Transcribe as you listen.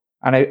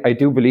And I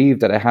do believe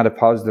that I had a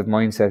positive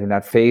mindset in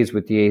that phase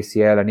with the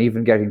ACL, and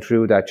even getting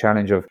through that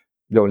challenge of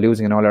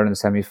losing an All-Ireland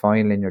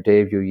semi-final in your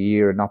debut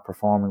year and not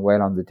performing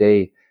well on the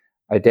day.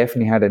 I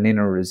definitely had an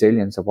inner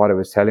resilience of what I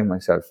was telling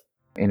myself,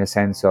 in a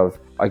sense of,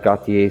 I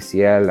got the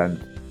ACL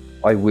and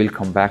I will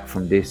come back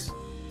from this.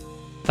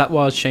 That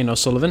was Shane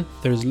O'Sullivan.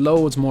 There's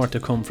loads more to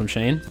come from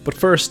Shane. But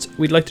first,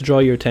 we'd like to draw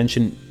your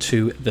attention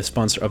to the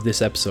sponsor of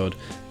this episode,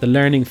 The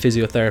Learning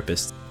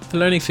Physiotherapist. The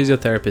Learning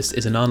Physiotherapist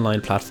is an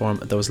online platform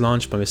that was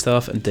launched by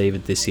myself and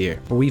David this year,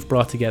 where we've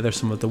brought together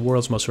some of the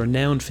world's most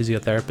renowned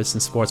physiotherapists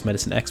and sports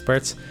medicine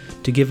experts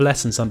to give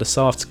lessons on the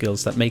soft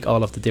skills that make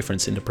all of the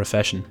difference in the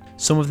profession.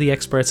 Some of the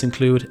experts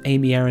include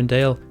Amy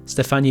Arundale,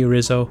 Stefania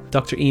Rizzo,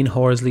 Dr. Ian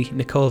Horsley,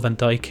 Nicole Van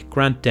Dyke,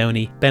 Grant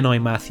Downey, Benoit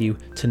Matthew,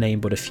 to name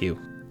but a few.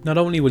 Not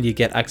only will you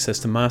get access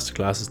to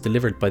masterclasses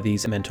delivered by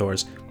these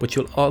mentors, but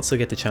you'll also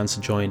get the chance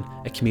to join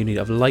a community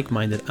of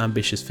like-minded,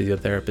 ambitious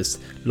physiotherapists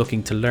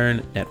looking to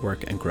learn,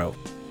 network and grow.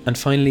 And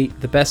finally,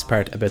 the best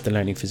part about The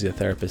Learning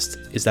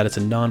Physiotherapist is that it's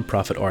a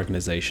non-profit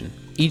organisation.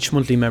 Each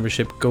monthly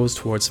membership goes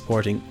towards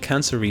supporting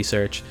cancer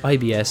research,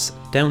 IBS,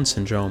 Down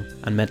syndrome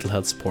and mental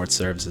health support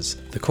services.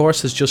 The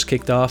course has just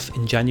kicked off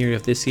in January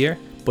of this year,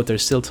 but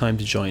there's still time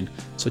to join,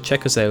 so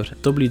check us out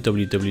at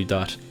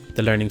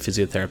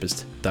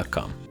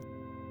www.thelearningphysiotherapist.com.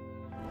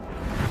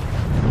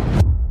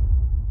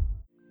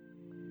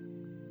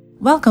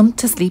 Welcome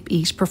to Sleep,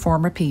 Eat,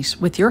 Perform, Repeat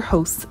with your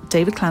hosts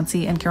David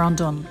Clancy and Kieran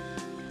Dunn.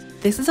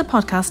 This is a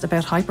podcast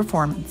about high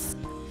performance.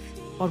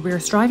 What we are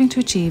striving to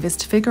achieve is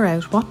to figure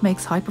out what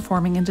makes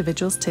high-performing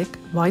individuals tick,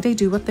 why they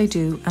do what they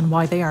do, and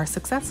why they are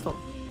successful.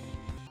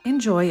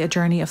 Enjoy a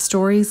journey of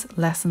stories,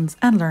 lessons,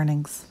 and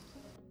learnings.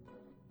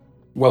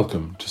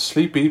 Welcome to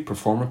Sleep, Eat,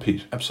 Perform,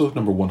 Repeat, episode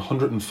number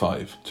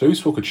 105. Today we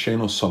spoke with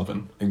Shane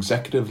O'Sullivan,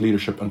 Executive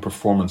Leadership and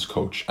Performance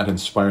Coach at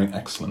Inspiring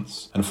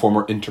Excellence and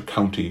former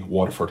inter-county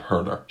Waterford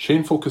hurler.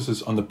 Shane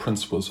focuses on the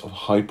principles of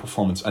high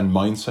performance and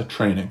mindset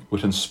training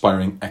with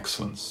Inspiring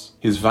Excellence.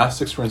 He has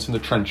vast experience in the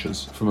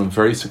trenches from a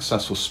very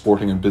successful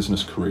sporting and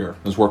business career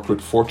and has worked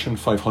with Fortune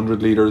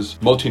 500 leaders,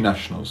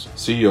 multinationals,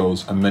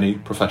 CEOs and many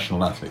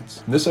professional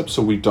athletes. In this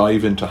episode we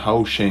dive into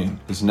how Shane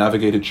has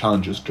navigated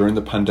challenges during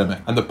the pandemic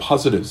and the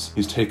positives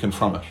he's taken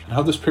from it, and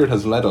how this period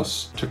has led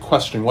us to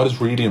questioning what is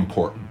really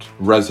important: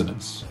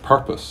 resonance,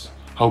 purpose,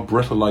 how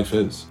brittle life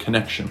is,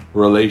 connection,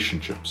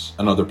 relationships,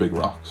 and other big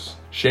rocks.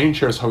 Shane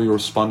shares how he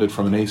responded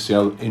from an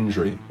ACL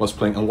injury whilst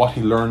playing and what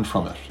he learned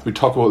from it. We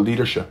talk about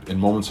leadership in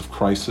moments of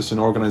crisis in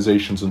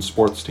organisations and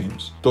sports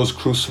teams, those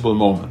crucible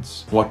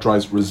moments, what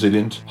drives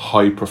resilient,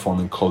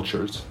 high-performing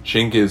cultures.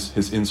 Shane gives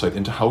his insight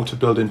into how to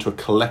build into a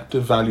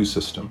collective value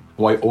system,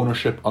 why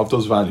ownership of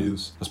those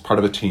values as part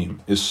of a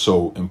team is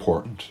so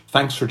important.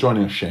 Thanks for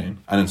joining us, Shane,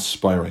 and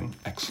Inspiring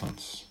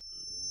Excellence.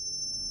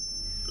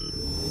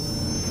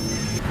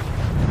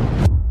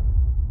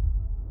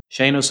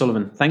 Shane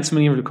O'Sullivan, thanks a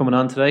million for coming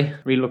on today.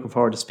 Really looking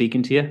forward to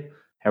speaking to you.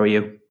 How are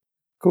you?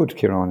 Good,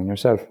 Kieran, and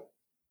yourself?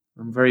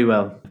 I'm very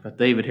well. I've got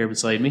David here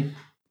beside me.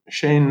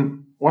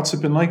 Shane, what's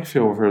it been like for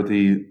you over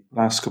the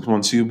last couple of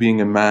months? You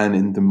being a man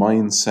in the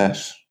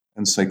mindset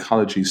and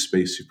psychology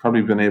space, you've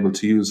probably been able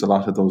to use a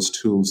lot of those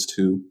tools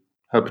to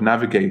help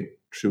navigate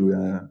through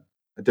a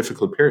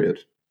difficult period.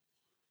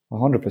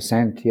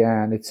 100%,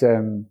 yeah, and it's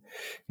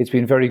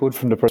been very good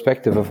from the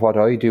perspective of what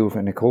I do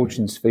in a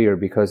coaching sphere,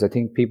 because I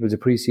think people's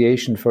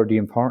appreciation for the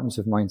importance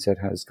of mindset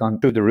has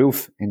gone through the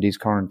roof in these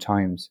current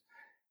times,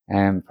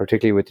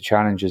 particularly with the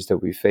challenges that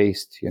we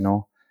faced, you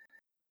know.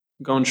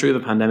 Going through the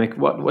pandemic,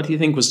 what do you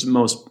think was the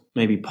most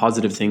maybe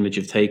positive thing that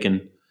you've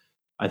taken?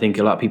 I think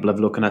a lot of people have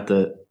looking at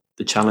the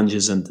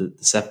challenges and the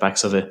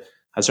setbacks of it.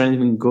 Has there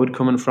anything good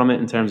coming from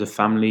it in terms of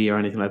family or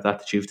anything like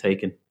that you've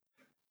taken?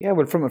 Yeah,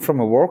 well, from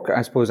a work,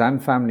 I suppose,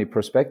 and family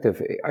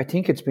perspective, I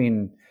think it's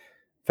been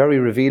very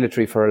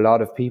revelatory for a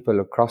lot of people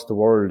across the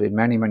world in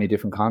many, many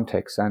different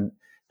contexts. And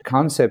the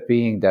concept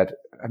being that,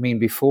 I mean,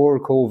 before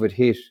COVID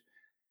hit,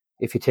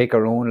 if you take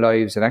our own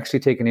lives and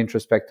actually take an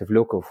introspective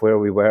look of where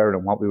we were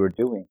and what we were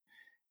doing,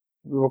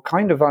 we were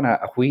kind of on a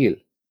wheel.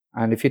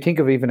 And if you think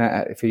of even,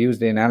 if you use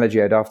the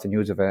analogy I'd often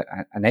use of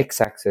an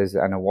x-axis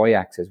and a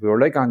y-axis, we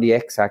were like on the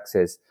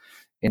x-axis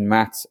in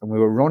maths, and we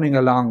were running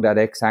along that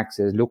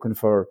x-axis looking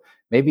for,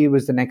 maybe it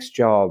was the next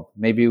job,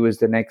 maybe it was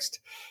the next,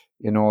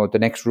 the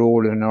next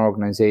role in an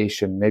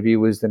organization, maybe it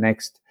was the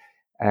next,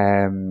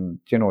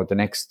 the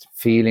next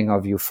feeling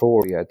of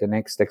euphoria, the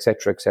next,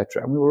 etc.,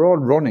 etc. And we were all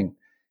running,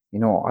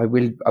 I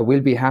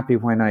will be happy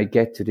when I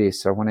get to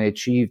this or when I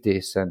achieve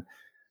this. And,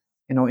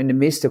 in the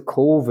midst of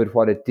COVID,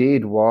 what it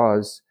did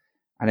was,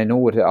 and I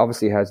know it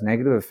obviously has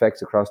negative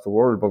effects across the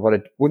world, but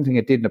one thing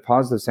it did in a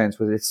positive sense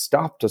was it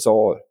stopped us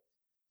all.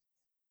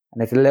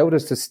 And it allowed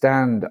us to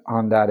stand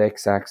on that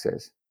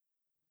x-axis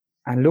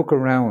and look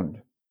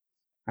around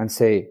and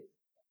say,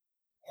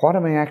 what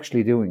am I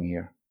actually doing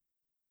here?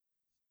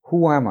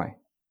 Who am I?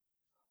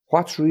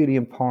 What's really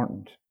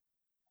important?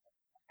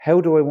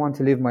 How do I want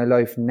to live my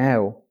life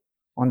now,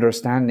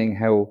 understanding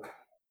how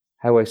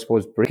I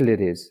suppose brittle it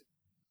is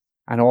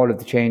and all of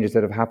the changes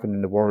that have happened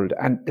in the world?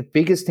 And the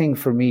biggest thing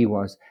for me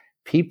was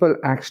people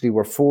actually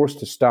were forced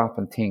to stop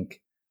and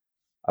think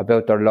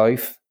about their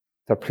life,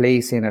 their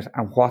place in it,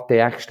 and what they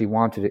actually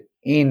wanted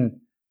in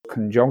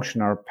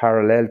conjunction or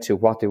parallel to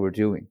what they were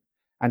doing.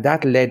 And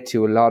that led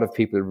to a lot of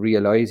people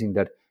realizing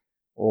that,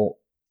 oh,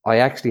 I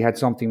actually had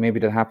something maybe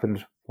that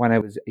happened when I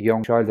was a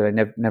young child that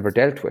I never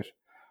dealt with.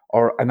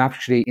 Or I'm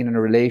actually in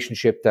a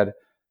relationship that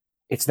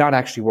it's not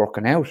actually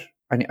working out.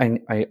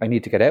 I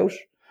need to get out.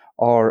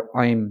 Or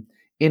I'm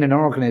in an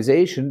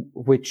organization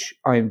which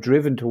I'm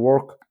driven to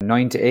work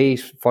 9 to 8,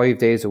 5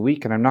 days a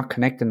week, and I'm not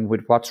connecting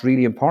with what's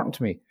really important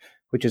to me,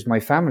 which is my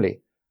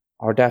family,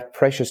 or that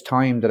precious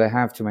time that I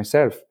have to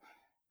myself.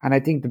 And I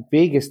think the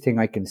biggest thing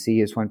I can see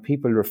is when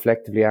people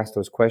reflectively ask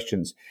those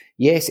questions,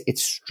 yes,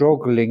 it's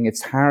struggling,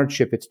 it's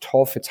hardship, it's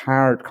tough, it's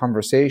hard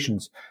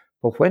conversations.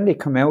 But when they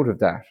come out of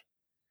that,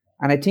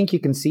 and I think you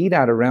can see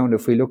that around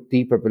if we look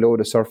deeper below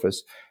the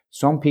surface,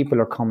 some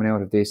people are coming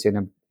out of this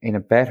in a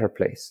better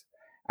place.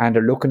 And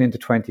they're looking into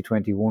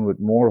 2021 with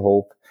more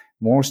hope,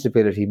 more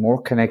stability,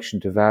 more connection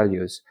to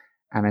values,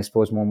 and I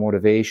suppose more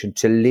motivation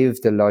to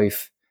live the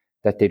life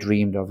that they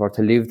dreamed of or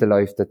to live the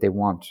life that they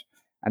want.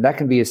 And that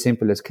can be as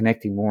simple as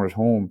connecting more at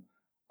home,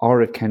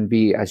 or it can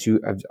be, as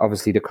you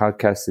obviously the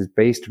podcast is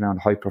based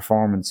around high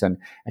performance and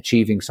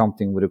achieving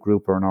something with a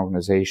group or an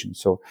organization.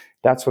 So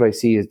that's what I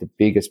see as the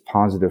biggest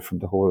positive from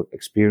the whole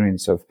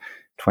experience of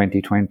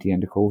 2020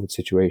 and the COVID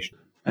situation.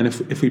 And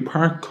if we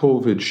park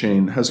COVID,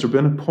 Shane, has there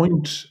been a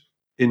point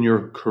in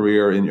your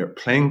career, in your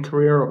playing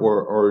career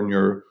or in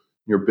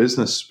your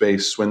business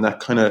space, when that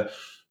kind of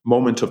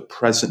moment of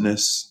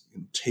presentness,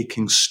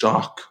 taking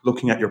stock,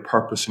 looking at your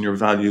purpose and your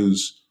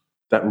values,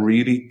 that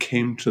really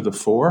came to the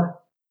fore?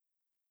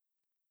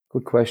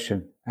 Good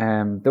question.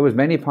 There was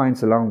many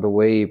points along the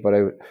way, but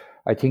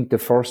I think the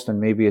first,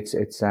 and maybe it's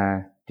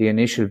the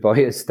initial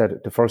bias,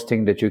 that the first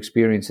thing that you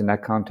experience in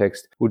that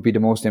context would be the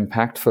most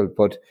impactful.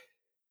 But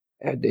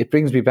it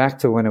brings me back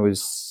to when I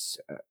was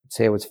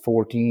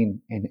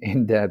 14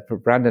 in the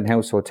Brandon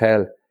House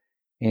Hotel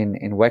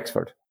in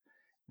Wexford.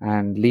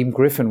 And Liam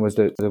Griffin was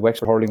the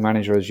Wexford hurling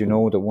manager, as you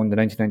know, that won the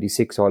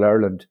 1996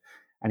 All-Ireland.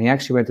 And he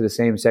actually went to the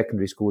same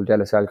secondary school, De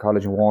La Salle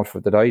College in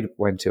Waterford, that I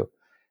went to.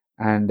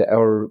 And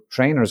our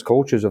trainers,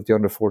 coaches of the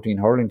under-14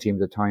 hurling team at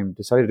the time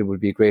decided it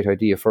would be a great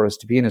idea for us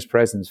to be in his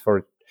presence for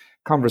a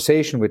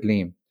conversation with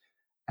Liam.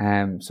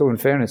 So in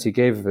fairness, he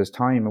gave of his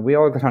time, and we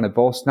all got on a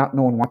bus, not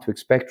knowing what to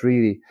expect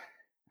really.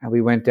 And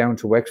we went down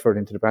to Wexford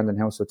into the Brandon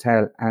House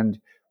Hotel, and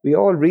we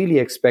all really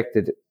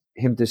expected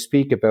him to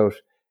speak about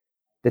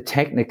the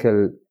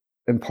technical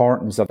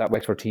importance of that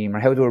Wexford team, or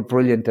how they were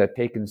brilliant at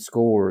taking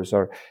scores,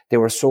 or they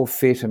were so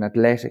fit and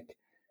athletic.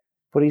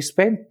 But he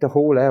spent the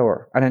whole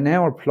hour and an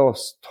hour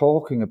plus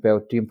talking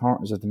about the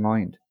importance of the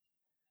mind,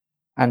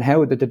 and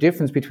how the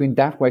difference between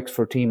that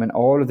Wexford team and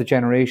all of the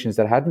generations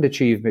that hadn't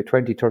achieved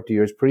 20, 30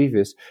 years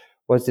previous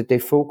was that they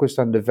focused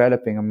on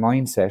developing a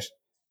mindset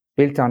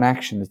built on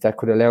actions that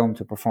could allow them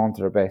to perform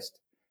to their best.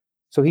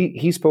 So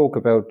he spoke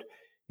about,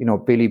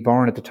 Billy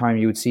Byrne at the time.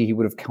 You would see he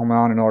would have come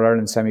on in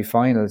All-Ireland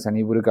semi-finals and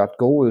he would have got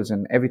goals,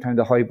 and every time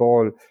the high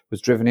ball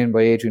was driven in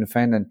by Adrian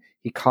Fenton,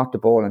 he caught the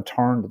ball and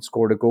turned and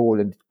scored a goal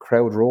and the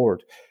crowd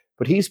roared.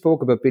 But he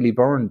spoke about Billy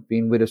Byrne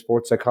being with a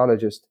sports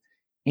psychologist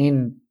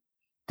in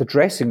the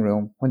dressing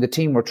room when the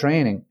team were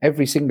training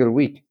every single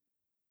week,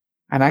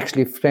 and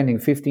actually spending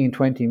 15,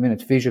 20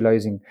 minutes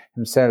visualizing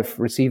himself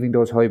receiving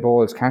those high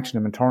balls, catching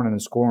them and turning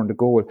and scoring the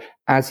goal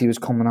as he was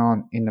coming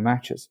on in the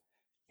matches.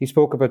 He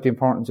spoke about the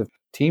importance of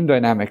team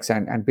dynamics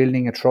and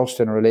building a trust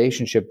and a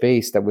relationship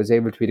base that was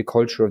able to be the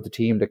culture of the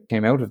team that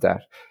came out of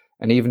that.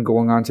 And even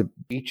going on to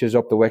beaches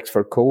up the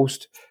Wexford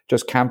coast,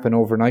 just camping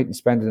overnight and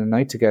spending the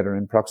night together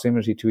in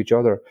proximity to each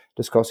other,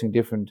 discussing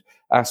different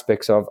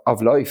aspects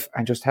of life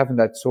and just having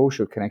that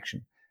social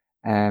connection,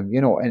 and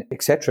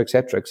et cetera, et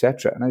cetera, et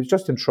cetera. And I was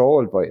just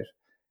enthralled by it.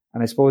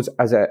 And I suppose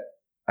as a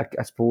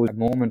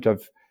moment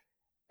of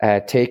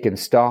taking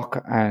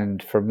stock,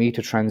 and for me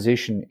to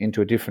transition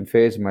into a different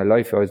phase of my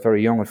life. I was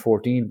very young at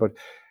 14, but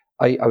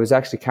I was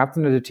actually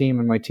captain of the team,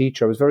 and my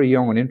teacher, I was very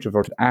young and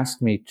introverted,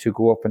 asked me to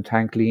go up and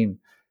thank Liam.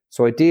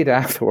 So I did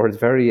afterwards,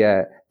 very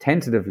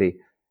tentatively,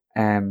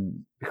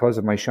 because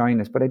of my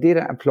shyness. But I did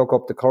pluck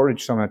up the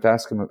courage somehow to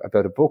ask him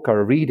about a book or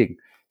a reading.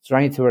 Is there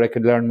anything where I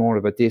could learn more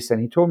about this?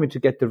 And he told me to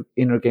get The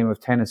Inner Game of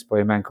Tennis by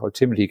a man called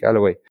Timothy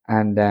Galloway.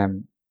 And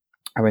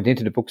I went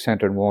into the book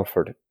centre in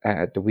Waterford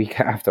the week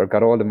after,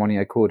 got all the money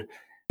I could. I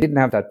didn't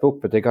have that book,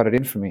 but they got it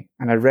in for me.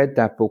 And I read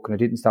that book and I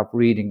didn't stop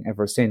reading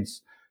ever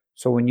since.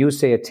 So when you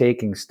say a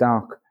taking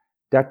stock,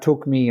 that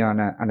took me on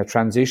a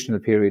transitional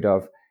period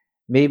of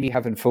maybe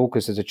having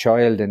focus as a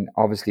child, and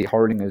obviously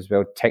hurling is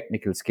about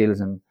technical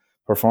skills and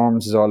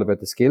performance is all about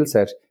the skill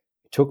set.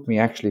 It took me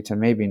actually to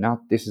maybe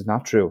not, this is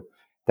not true,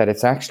 that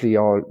it's actually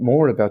all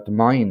more about the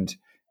mind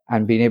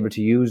and being able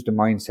to use the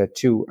mindset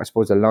to, I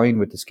suppose, align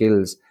with the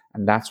skills.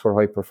 And that's where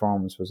high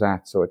performance was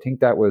at. So I think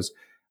that was,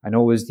 I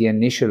know it was the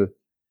initial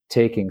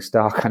taking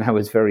stock, and I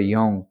was very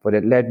young, but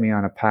it led me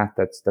on a path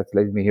that's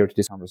led me here to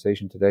this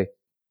conversation today.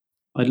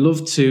 I'd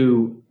love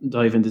to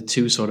dive into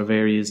two sort of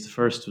areas. The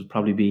first would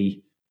probably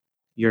be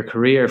your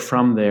career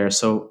from there.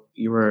 So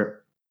you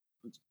were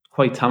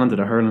quite talented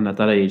at hurling at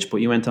that age, but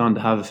you went on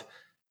to have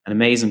an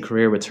amazing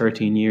career with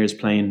 13 years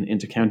playing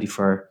intercounty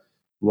for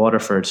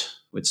Waterford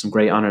with some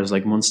great honours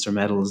like Munster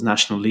medals,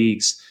 national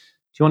leagues.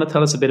 Do you want to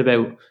tell us a bit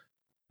about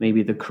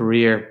maybe the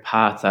career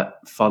path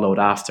that followed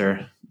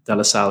after De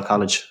La Salle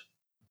College?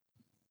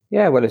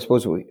 Yeah, well, I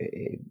suppose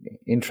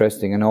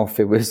interesting enough,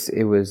 it was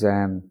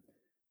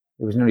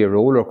nearly a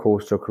roller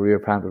coaster career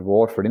path with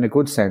Waterford in a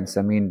good sense.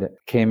 I mean,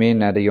 came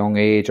in at a young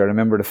age. I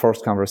remember the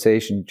first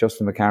conversation.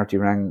 Justin McCarthy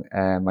rang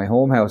my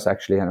home house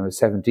actually, and I was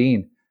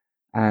 17,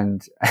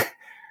 and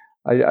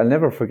I'll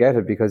never forget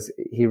it because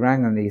he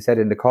rang and he said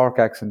in the Cork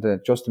accent,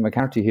 "Justin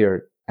McCarthy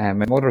here." And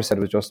my mother said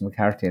it was Justin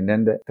McCarthy, and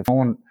then the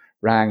phone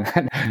rang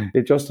and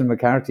it's Justin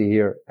McCarthy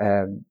here.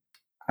 And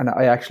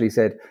I actually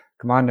said,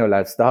 "Come on now,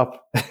 lad,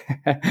 stop."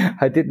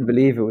 I didn't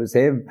believe it was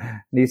him.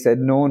 And he said,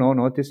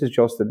 no, this is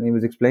Justin. And he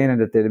was explaining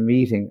that they had a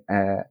meeting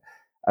at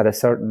a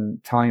certain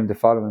time the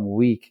following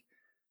week.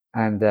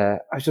 And I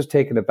was just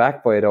taken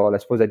aback by it all. I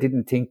suppose I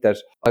didn't think that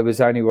I was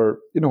anywhere,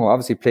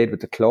 obviously played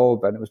with the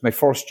club. And it was my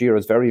first year. I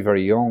was very,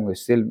 very young. I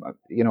was still,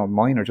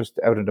 minor, just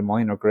out of the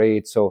minor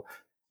grade. So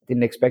I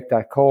didn't expect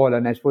that call.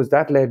 And I suppose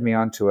that led me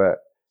on to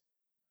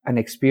an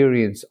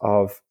experience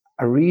of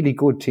a really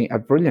good team, a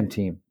brilliant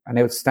team, an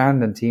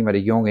outstanding team at a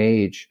young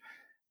age.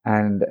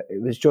 And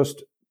it was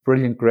just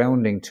brilliant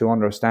grounding to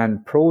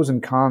understand pros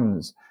and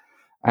cons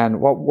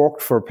and what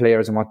worked for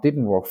players and what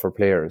didn't work for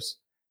players.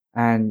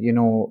 And,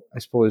 I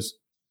suppose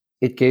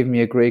it gave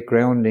me a great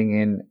grounding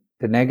in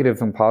the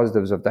negatives and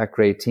positives of that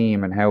great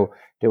team and how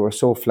they were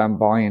so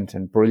flamboyant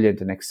and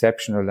brilliant and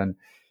exceptional. And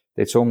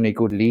they had so many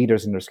good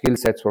leaders and their skill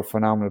sets were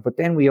phenomenal. But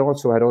then we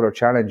also had other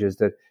challenges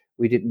that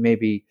we didn't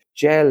maybe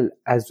gel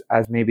as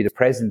maybe the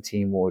present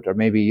team would, or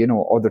maybe,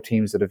 other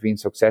teams that have been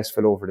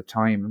successful over the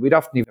time. And we'd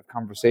often even have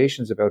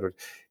conversations about it.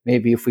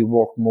 Maybe if we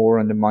work more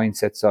on the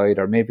mindset side,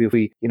 or maybe if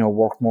we,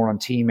 work more on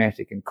team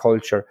ethic and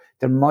culture,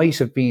 there might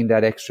have been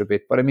that extra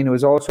bit. But I mean, it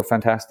was also a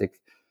fantastic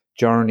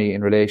journey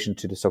in relation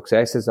to the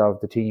successes of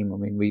the team. I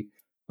mean,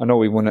 I know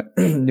we won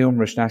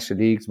numerous national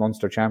leagues,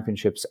 Munster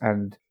championships,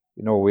 and,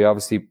 we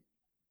obviously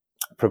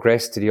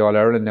progressed to the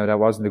All-Ireland. Now, that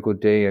wasn't a good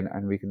day,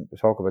 and we can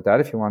talk about that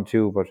if you want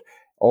to, but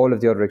all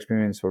of the other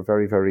experiences were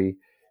very, very,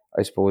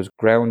 I suppose,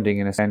 grounding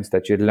in a sense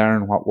that you'd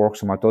learn what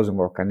works and what doesn't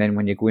work. And then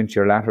when you go into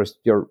your latter,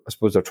 I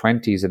suppose, your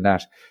 20s and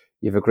that,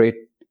 you have a great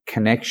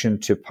connection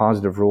to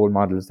positive role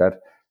models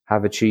that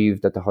have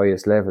achieved at the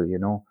highest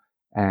level,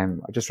 I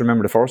just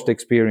remember the first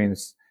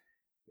experience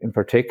in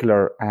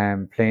particular,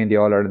 playing the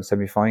All-Ireland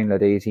semi-final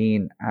at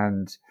 18,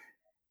 and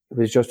it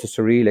was just a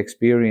surreal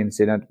experience.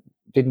 And it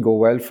didn't go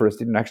well for us,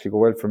 didn't actually go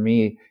well for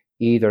me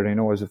either, it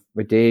was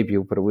my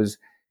debut, but it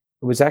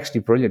was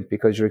actually brilliant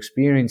because you're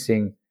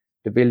experiencing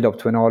the build-up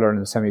to an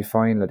All-Ireland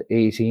semi-final at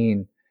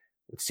 18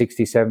 with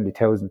 60,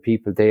 70,000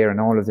 people there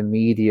and all of the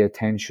media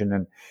attention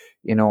and,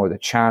 the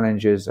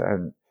challenges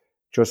and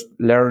just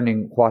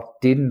learning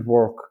what didn't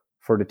work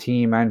for the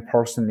team and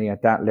personally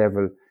at that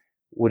level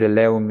would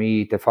allow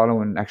me the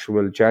following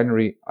actual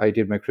January, I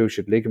did my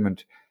cruciate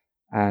ligament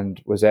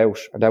and was out.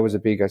 And that was a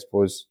big, I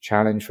suppose,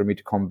 challenge for me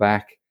to come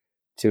back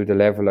to the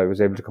level I was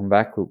able to come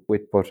back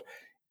with. But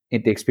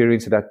the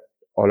experience of that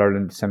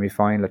All-Ireland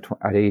semi-final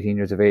at 18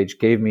 years of age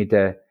gave me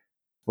the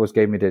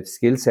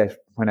skill set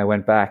when I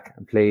went back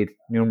and played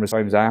numerous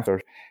times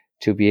after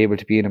to be able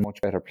to be in a much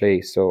better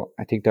place. So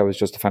I think that was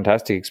just a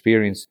fantastic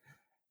experience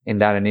in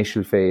that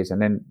initial phase.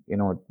 And then,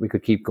 we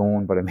could keep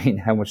going, but I mean,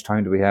 how much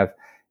time do we have?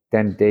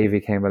 Then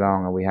Davy came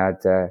along and we had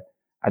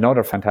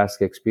another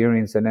fantastic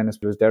experience. And then it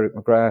was Derek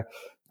McGrath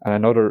and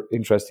another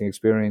interesting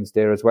experience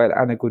there as well.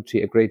 And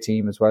a great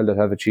team as well that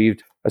have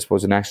achieved, I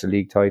suppose, a National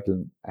League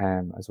title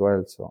as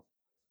well. So.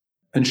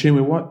 And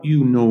Shane, what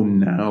you know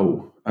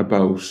now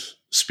about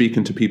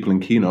speaking to people in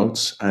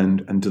keynotes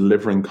and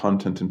delivering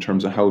content in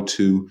terms of how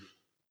to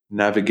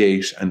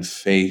navigate and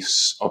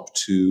face up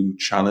to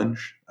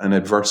challenge and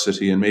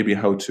adversity and maybe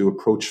how to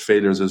approach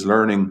failures as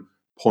learning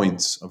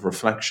points of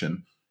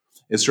reflection.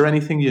 Is there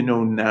anything you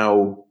know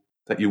now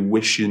that you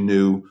wish you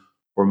knew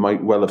or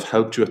might well have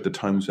helped you at the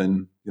times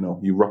when,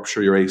 you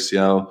rupture your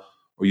ACL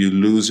or you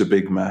lose a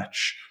big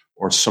match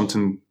or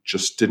something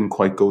just didn't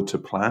quite go to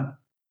plan?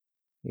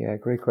 Yeah,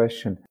 great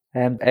question.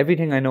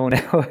 Everything I know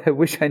now, I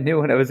wish I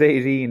knew when I was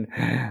 18.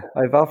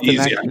 I've often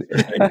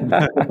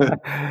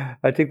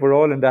I think we're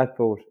all in that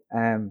boat.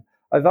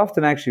 I've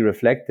often actually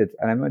reflected,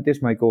 and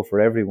this might go for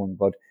everyone,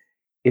 but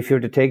if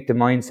you're to take the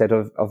mindset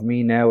of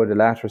me now at the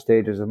latter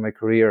stages of my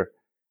career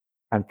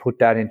and put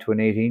that into an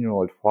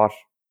 18-year-old,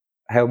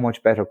 how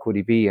much better could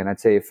he be? And I'd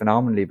say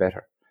phenomenally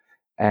better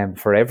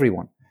for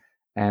everyone.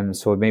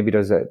 So maybe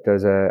there's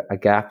a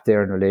gap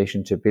there in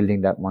relation to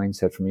building that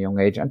mindset from a young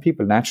age. And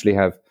people naturally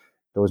have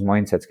those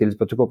mindset skills.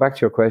 But to go back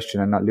to your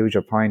question and not lose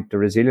your point, the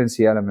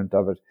resiliency element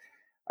of it,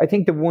 I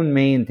think the one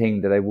main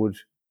thing that I would,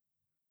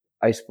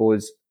 I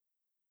suppose,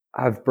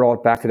 have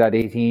brought back to that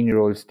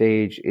 18-year-old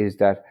stage is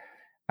that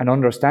an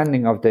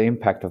understanding of the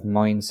impact of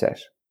mindset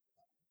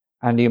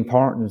and the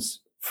importance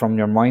from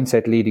your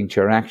mindset leading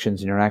to your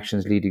actions and your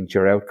actions leading to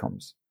your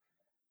outcomes.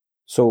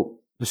 So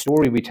the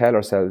story we tell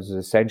ourselves is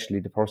essentially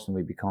the person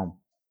we become.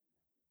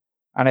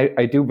 And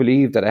I do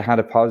believe that I had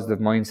a positive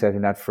mindset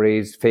in that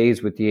phase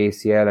with the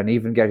ACL, and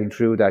even getting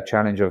through that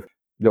challenge of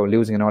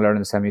losing an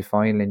All-Ireland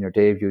semi-final in your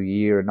debut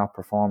year and not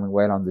performing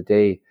well on the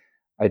day.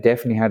 I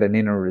definitely had an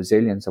inner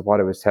resilience of what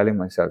I was telling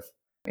myself,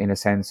 in a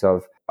sense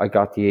of, I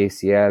got the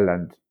ACL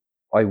and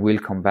I will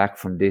come back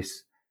from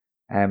this.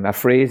 A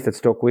phrase that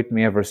stuck with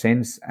me ever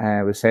since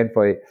was sent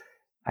by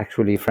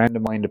actually a friend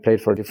of mine that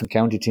played for a different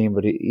county team,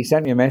 but he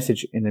sent me a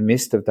message in the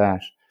midst of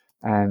that.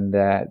 And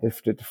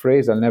the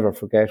phrase I'll never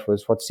forget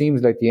was, what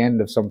seems like the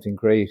end of something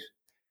great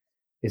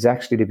is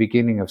actually the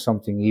beginning of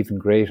something even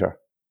greater,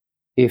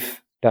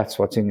 if that's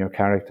what's in your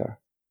character.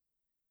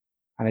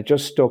 And it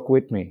just stuck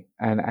with me.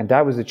 And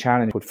that was the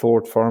challenge put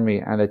forth for me.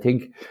 And I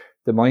think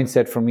the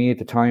mindset for me at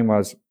the time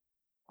was,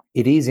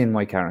 it is in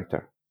my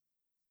character.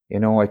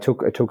 I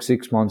took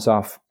 6 months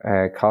off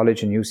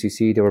college in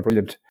UCC. They were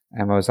brilliant.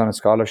 I was on a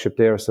scholarship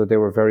there, so they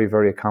were very,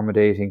 very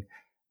accommodating.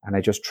 And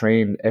I just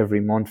trained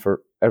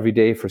every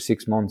day for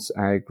 6 months.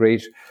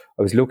 Great.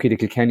 I was lucky. The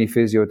Kilkenny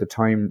physio at the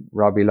time,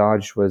 Robbie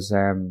Lodge, was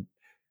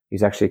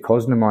he's actually a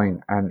cousin of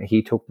mine, and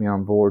he took me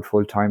on board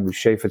full time with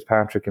Shea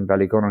Fitzpatrick in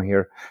Ballygunner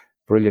here.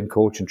 Brilliant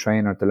coach and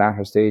trainer at the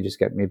latter stages,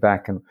 getting me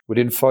back. And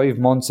within 5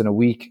 months and a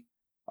week,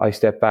 I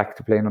stepped back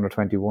to play an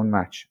under-21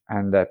 match.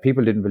 And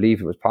people didn't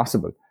believe it was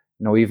possible.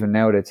 Even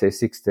now they'd say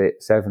 6 to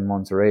 7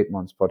 months or 8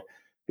 months. But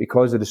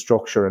because of the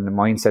structure and the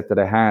mindset that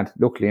I had,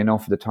 luckily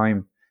enough at the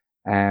time,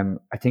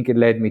 I think it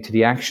led me to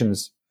the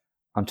actions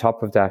on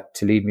top of that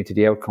to lead me to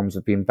the outcomes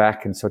of being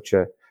back in such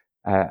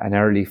an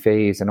early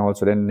phase, and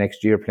also then the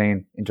next year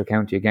playing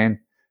inter-county again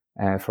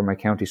for my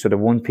county. So the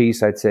one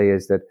piece I'd say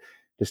is that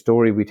the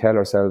story we tell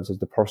ourselves is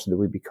the person that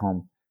we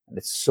become. And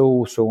it's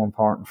so, so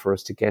important for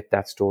us to get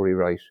that story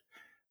right.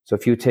 So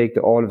if you take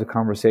all of the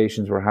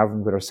conversations we're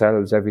having with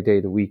ourselves every day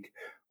of the week,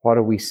 what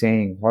are we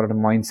saying? What are the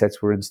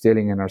mindsets we're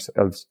instilling in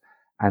ourselves?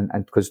 And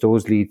because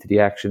those lead to the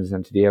actions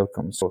and to the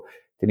outcomes. So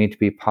they need to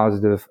be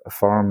positive,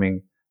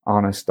 affirming,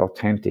 honest,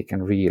 authentic,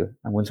 and real.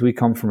 And once we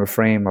come from a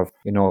frame of,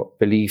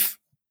 belief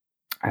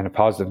and a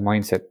positive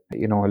mindset,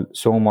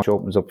 so much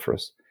opens up for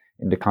us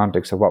in the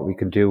context of what we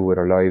can do with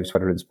our lives,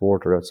 whether in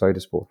sport or outside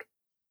of sport.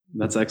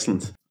 That's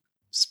excellent.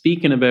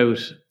 Speaking about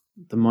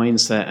the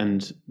mindset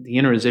and the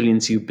inner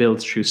resilience you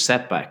built through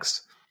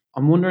setbacks,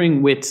 I'm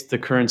wondering, with the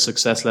current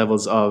success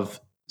levels of,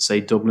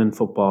 say, Dublin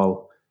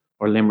football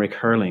or Limerick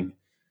hurling,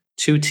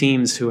 two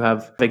teams who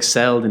have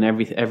excelled in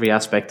every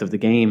aspect of the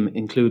game,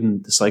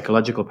 including the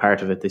psychological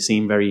part of it. They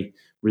seem very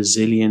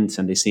resilient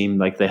and they seem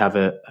like they have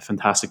a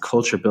fantastic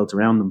culture built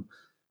around them.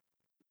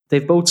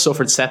 They've both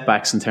suffered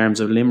setbacks in terms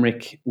of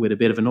Limerick with a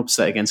bit of an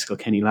upset against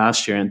Kilkenny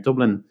last year, and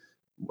Dublin,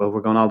 well,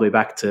 we're going all the way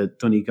back to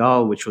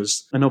Donegal, which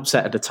was an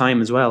upset at the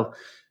time as well.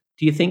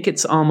 Do you think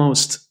it's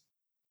almost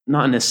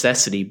not a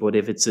necessity, but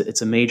if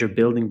it's a major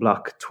building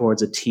block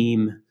towards a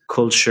team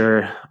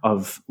culture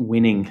of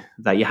winning,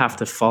 that you have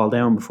to fall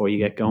down before you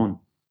get going?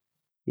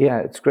 Yeah,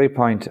 it's a great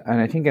point.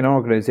 And I think in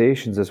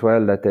organizations as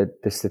well, that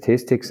the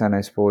statistics and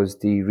I suppose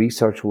the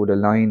research would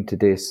align to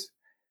this,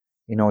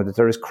 that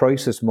there is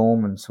crisis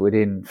moments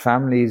within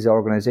families,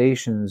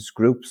 organizations,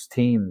 groups,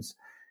 teams.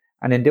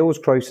 And in those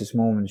crisis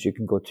moments, you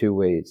can go two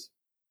ways.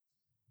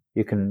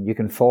 You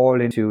can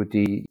fall into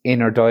the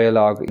inner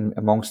dialogue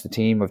amongst the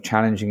team of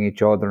challenging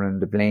each other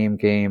and the blame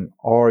game,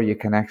 or you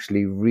can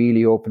actually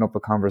really open up a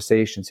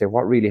conversation, say,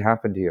 what really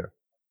happened here?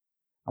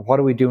 And what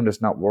are we doing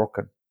that's not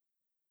working?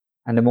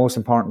 And the most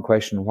important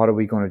question, what are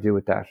we going to do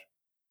with that?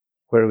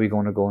 Where are we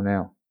going to go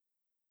now?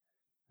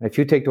 And if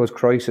you take those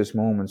crisis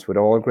moments with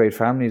all great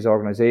families,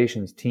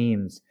 organizations,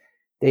 teams,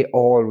 they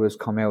always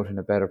come out in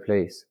a better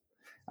place.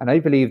 And I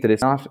believe that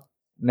it's not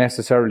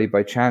necessarily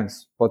by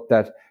chance, but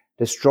that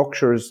the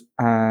structures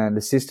and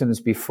the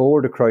systems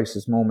before the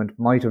crisis moment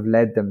might have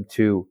led them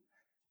to,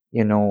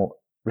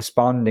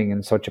 responding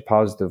in such a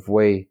positive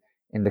way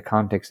in the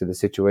context of the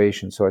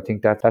situation. So I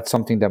think that's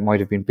something that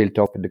might have been built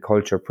up in the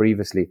culture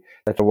previously,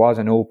 that there was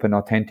an open,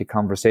 authentic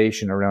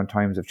conversation around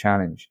times of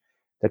challenge,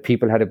 that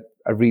people had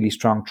a really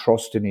strong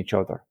trust in each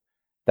other,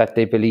 that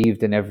they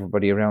believed in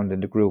everybody around in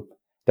the group,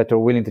 that they're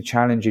willing to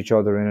challenge each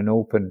other in an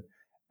open,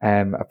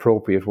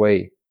 appropriate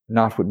way,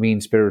 not with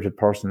mean-spirited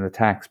personal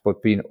attacks,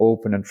 but being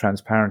open and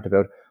transparent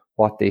about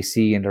what they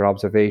see in their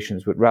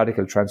observations with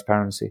radical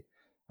transparency.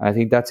 And I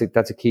think that's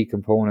a key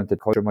component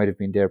that culture might have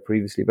been there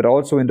previously. But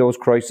also in those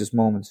crisis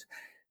moments,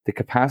 the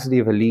capacity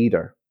of a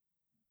leader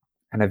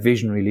and a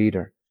visionary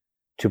leader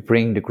to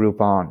bring the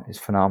group on is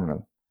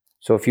phenomenal.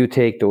 So if you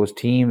take those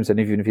teams, and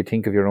even if you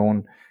think of your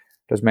own,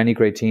 there's many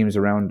great teams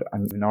around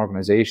and in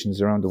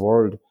organizations around the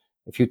world.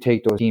 If you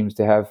take those teams,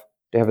 they have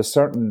a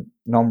certain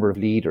number of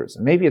leaders.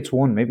 And maybe it's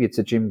one, maybe it's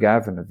a Jim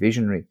Gavin, a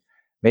visionary.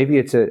 Maybe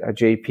it's a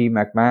JP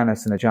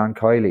McManus and a John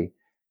Kiley,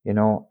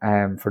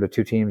 for the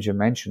two teams you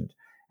mentioned.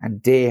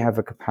 And they have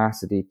a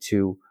capacity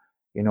to,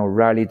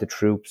 rally the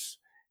troops,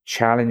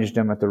 challenge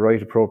them at the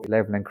right appropriate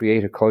level, and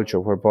create a culture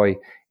whereby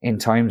in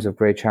times of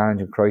great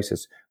challenge and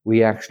crisis,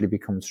 we actually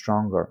become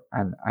stronger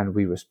and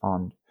we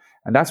respond.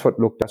 And that's what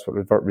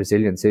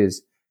resilience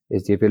is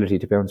is the ability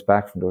to bounce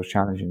back from those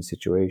challenging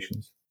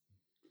situations.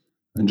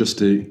 And just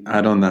to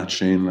add on that,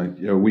 Shane, like,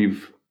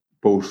 we've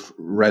both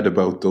read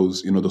about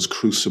those, those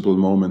crucible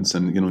moments,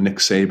 and Nick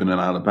Saban in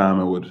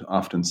Alabama would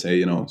often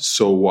say,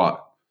 so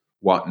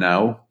what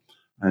now?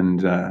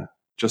 And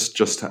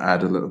just to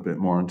add a little bit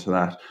more into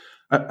that,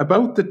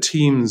 about the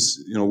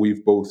teams,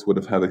 we've both would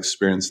have had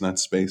experience in that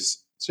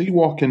space. So you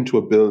walk into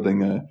a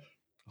building, a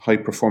high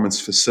performance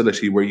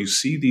facility, where you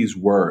see these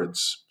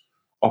words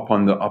up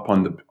on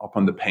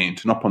the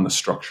paint and up on the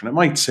structure, and it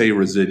might say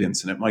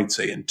resilience and it might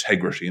say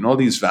integrity and all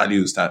these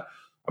values that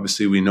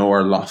obviously we know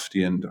are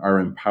lofty and are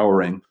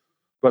empowering.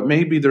 But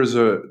maybe there's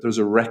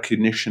a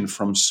recognition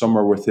from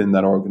somewhere within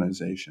that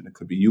organization. It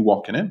could be you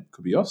walking in, it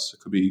could be us, it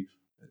could be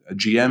a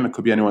GM, it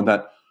could be anyone,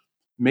 that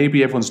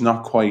maybe everyone's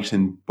not quite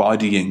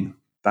embodying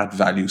that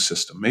value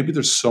system. Maybe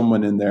there's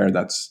someone in there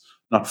that's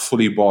not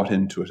fully bought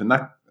into it. And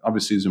that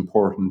obviously is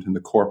important in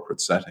the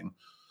corporate setting.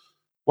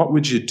 What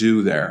would you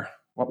do there?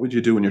 What would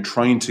you do when you're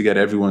trying to get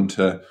everyone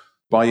to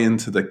buy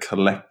into the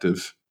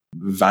collective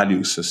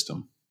value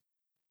system?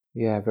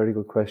 Yeah, very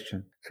good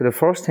question. So the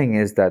first thing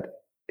is that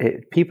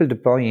people to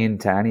buy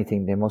into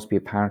anything, they must be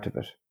a part of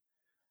it.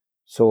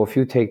 So if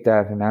you take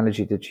that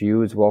analogy that you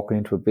use, walking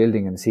into a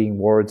building and seeing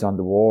words on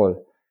the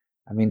wall,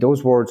 I mean,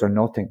 those words are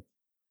nothing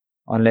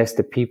unless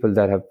the people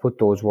that have put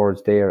those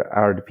words there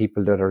are the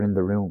people that are in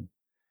the room.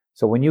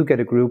 So when you get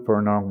a group or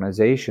an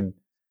organization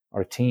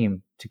or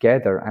team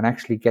together and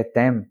actually get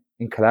them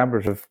in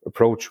collaborative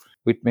approach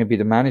with maybe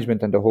the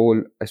management and the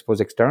whole, I suppose,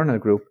 external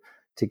group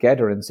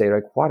together and say,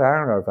 like, what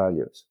are our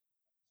values?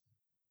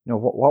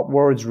 What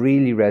words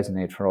really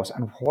resonate for us,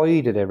 and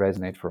why do they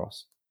resonate for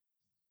us?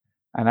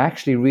 And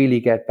actually really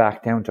get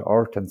back down to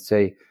earth and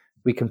say,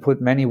 we can put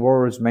many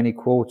words, many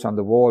quotes on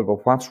the wall,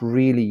 but what's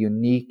really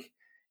unique,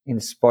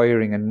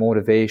 inspiring and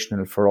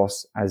motivational for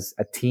us as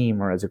a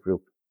team or as a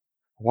group?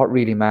 What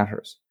really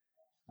matters?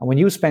 And when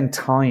you spend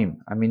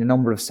time, a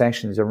number of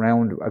sessions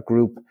around a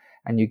group,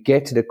 and you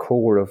get to the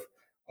core of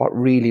what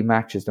really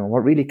matches them,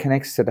 what really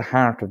connects to the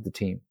heart of the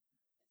team,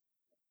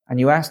 and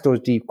you ask those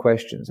deep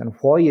questions, and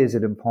why is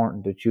it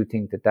important that you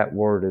think that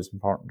word is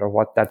important, or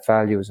what that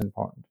value is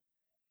important?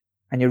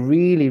 And you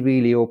really,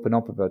 really open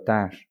up about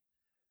that.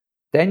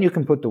 Then you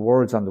can put the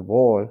words on the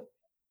wall,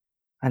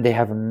 and they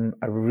have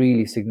a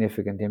really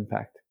significant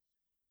impact.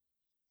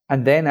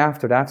 And then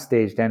after that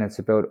stage, then it's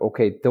about,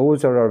 okay,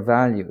 those are our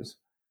values.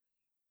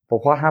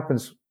 But what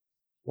happens?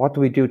 What do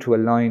we do to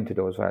align to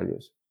those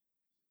values?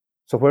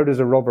 So where does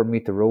the rubber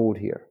meet the road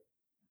here?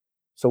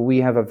 So we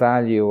have a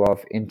value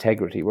of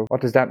integrity. Well,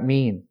 what does that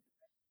mean?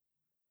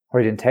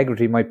 Right,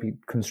 integrity might be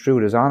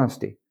construed as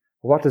honesty.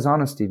 What does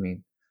honesty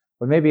mean?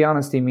 Well, maybe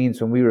honesty means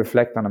when we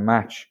reflect on a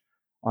match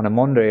on a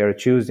Monday or a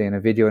Tuesday in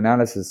a video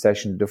analysis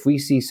session, that if we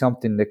see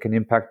something that can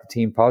impact the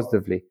team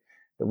positively,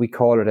 that we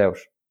call it out.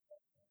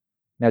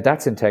 Now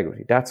that's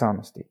integrity, that's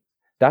honesty,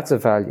 that's a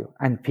value,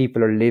 and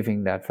people are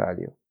living that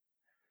value.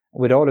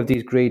 With all of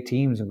these great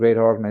teams and great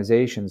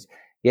organizations,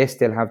 yes,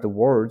 they'll have the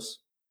words,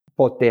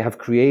 but they have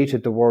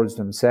created the words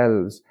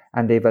themselves,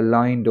 and they've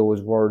aligned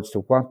those words to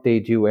what they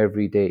do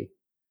every day.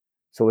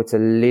 So it's a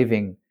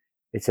living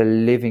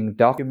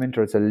document,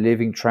 or it's a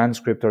living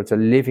transcript, or it's a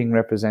living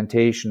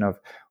representation of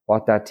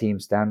what that team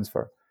stands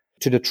for.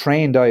 To the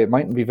trained eye, it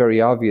mightn't be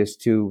very obvious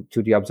to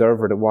the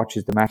observer that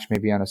watches the match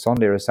maybe on a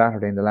Sunday or a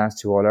Saturday in the last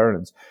two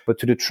All-Irelands. But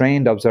to the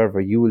trained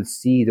observer, you will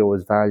see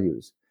those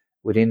values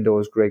within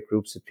those great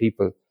groups of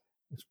people.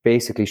 It's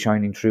basically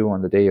shining through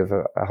on the day of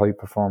a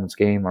high-performance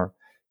game, or,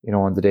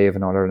 on the day of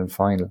an All-Ireland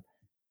final.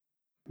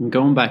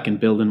 Going back and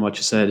building what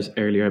you said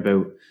earlier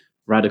about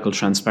radical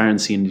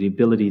transparency and the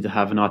ability to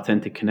have an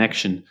authentic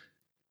connection,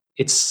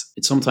 it's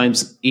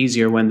sometimes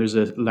easier when there's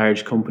a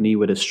large company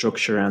with a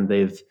structure and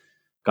they've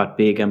got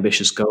big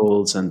ambitious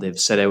goals and they've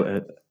set out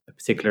a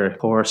particular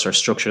course or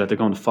structure that they're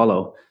going to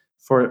follow.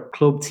 For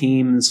club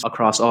teams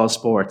across all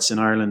sports in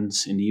Ireland,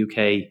 in the UK,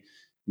 in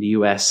the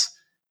US,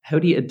 how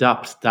do you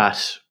adopt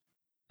that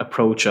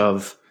approach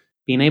of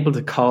being able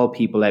to call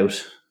people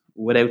out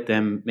without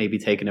them maybe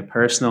taking it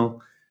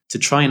personal, to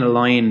try and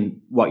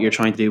align what you're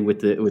trying to do with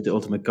the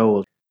ultimate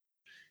goal?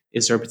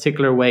 Is there a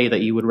particular way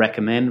that you would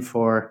recommend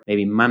for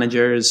maybe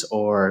managers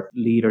or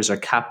leaders or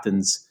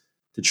captains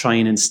to try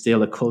and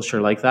instill a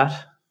culture like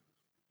that?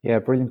 Yeah,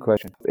 brilliant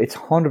question. It's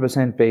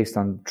 100% based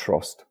on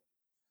trust.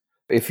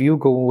 If you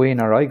go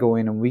in or I go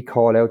in and we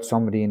call out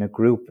somebody in a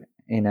group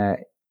in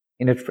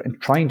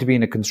trying to be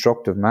in a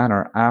constructive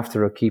manner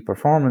after a key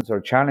performance or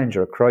challenge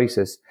or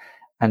crisis,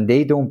 and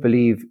they don't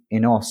believe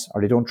in us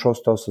or they don't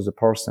trust us as a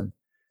person,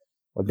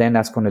 well, then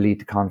that's going to lead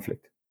to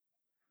conflict.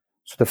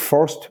 So the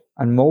first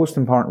and most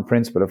important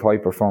principle of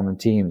high-performing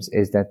teams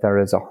is that there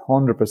is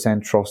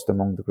 100% trust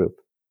among the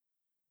group.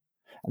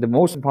 And the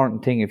most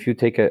important thing, if you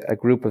take a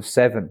group of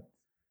 7,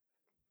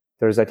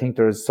 I think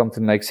there's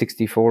something like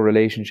 64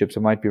 relationships.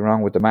 I might be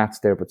wrong with the maths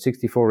there, but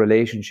 64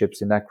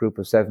 relationships in that group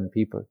of 7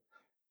 people.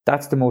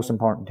 That's the most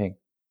important thing,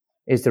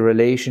 is the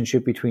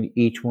relationship between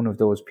each one of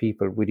those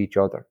people with each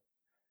other.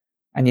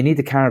 And you need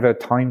to carve out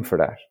time for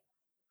that.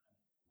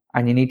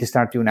 And you need to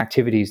start doing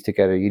activities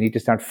together. You need to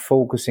start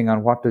focusing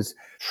on what does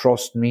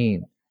trust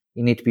mean.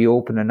 You need to be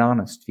open and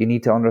honest. You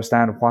need to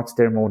understand what's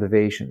their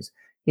motivations.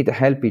 You need to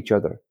help each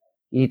other.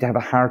 You need to have a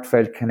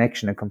heartfelt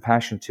connection and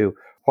compassion to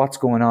what's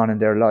going on in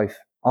their life,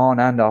 on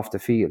and off the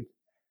field.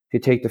 If you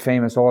take the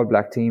famous All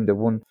Black team that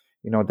won,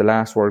 the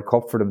last World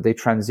Cup for them, they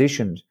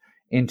transitioned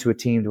into a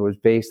team that was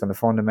based on the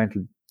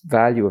fundamental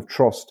value of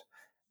trust.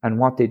 And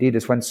what they did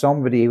is when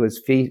somebody was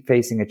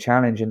facing a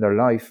challenge in their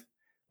life,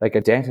 like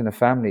a death in a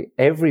family,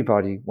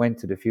 everybody went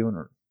to the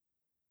funeral.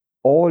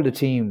 All the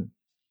team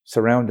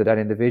surrounded that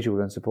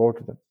individual and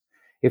supported them.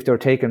 If they were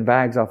taking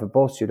bags off a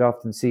bus, you'd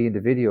often see in the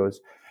videos,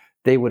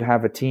 they would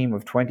have a team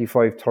of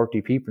 25,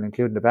 30 people,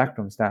 including the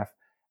backroom staff.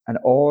 And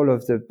all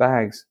of the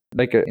bags,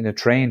 like in a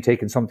train,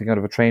 taking something out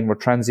of a train, were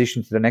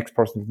transitioned to the next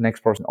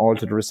person, all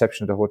to the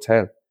reception of the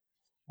hotel.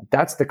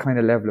 That's the kind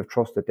of level of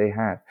trust that they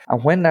had.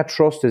 And when that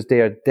trust is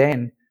there,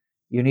 then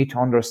you need to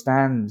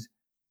understand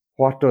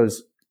what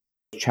does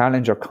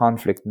challenge or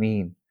conflict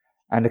mean.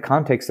 And the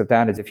context of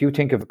that is, if you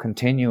think of a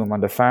continuum,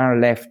 on the far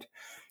left,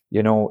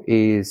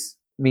 is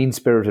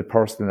mean-spirited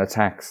personal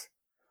attacks,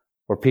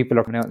 where people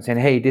are coming out and saying,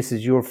 hey, this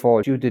is your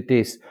fault, you did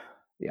this,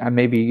 and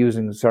maybe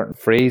using certain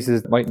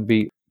phrases that mightn't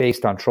be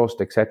based on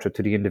trust, etc.,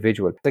 to the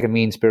individual. It's like a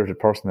mean-spirited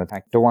personal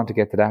attack. Don't want to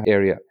get to that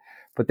area.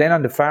 But then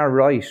on the far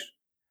right,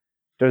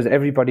 there's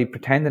everybody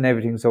pretending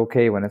everything's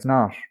okay when it's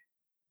not.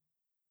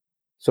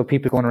 So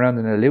people going around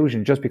in an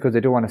illusion just because they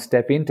don't want to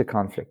step into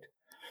conflict.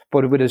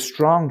 But with a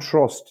strong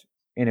trust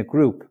in a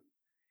group,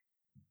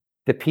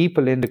 the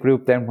people in the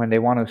group then, when they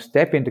want to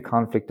step into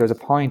conflict, there's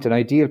an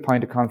ideal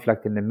point of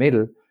conflict in the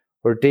middle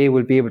where they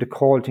will be able to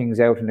call things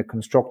out in a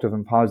constructive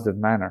and positive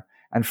manner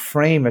and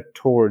frame it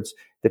towards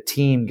the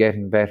team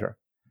getting better.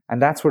 And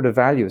that's where the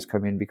values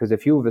come in, because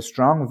if you have a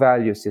strong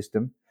value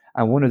system,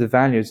 and one of the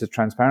values is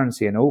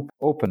transparency and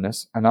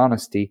openness and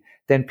honesty,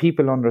 then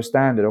people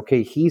understand that,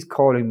 okay, he's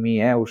calling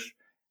me out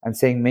and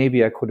saying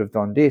maybe I could have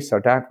done this, or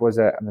that was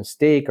a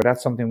mistake, or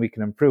that's something we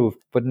can improve,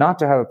 but not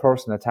to have a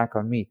personal attack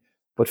on me,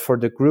 but for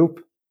the group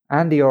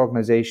and the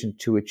organization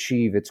to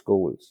achieve its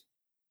goals.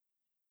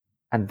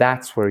 And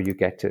that's where you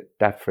get to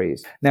that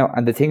phrase. Now,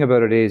 and the thing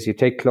about it is, you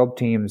take club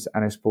teams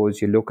and I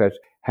suppose you look at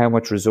how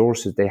much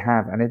resources they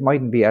have, and it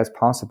mightn't be as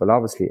possible,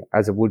 obviously,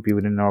 as it would be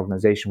within an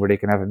organization where they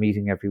can have a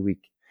meeting every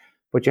week.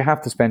 But you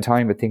have to spend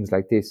time with things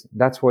like this.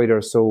 That's why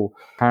they're so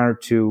hard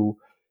to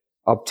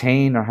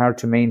obtain or hard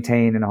to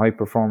maintain in a high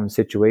performance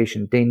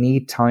situation. They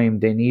need time,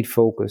 they need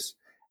focus,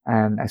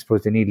 and I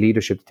suppose they need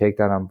leadership to take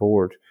that on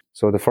board.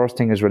 So the first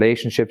thing is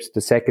relationships.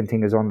 The second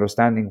thing is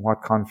understanding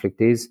what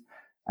conflict is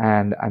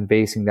and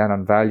basing that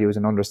on values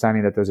and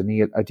understanding that there's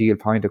an ideal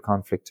point of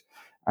conflict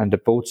and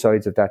that both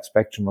sides of that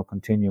spectrum or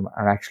continuum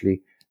are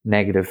actually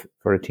negative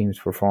for a team's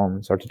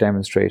performance or to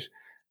demonstrate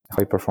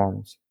high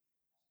performance.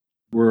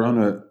 We're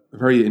on a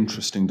very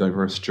interesting,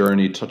 diverse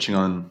journey touching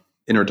on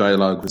inner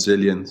dialogue,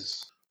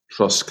 resilience,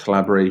 trust,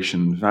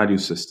 collaboration, value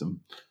system,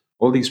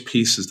 all these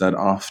pieces that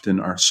often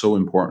are so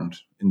important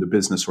in the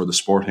business or the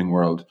sporting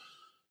world.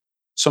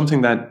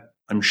 Something that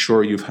I'm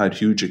sure you've had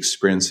huge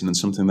experience in, and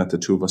something that the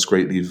two of us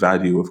greatly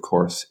value, of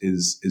course,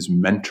 is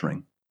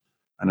mentoring.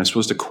 And I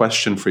suppose the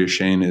question for you,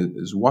 Shane,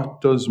 is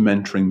what does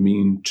mentoring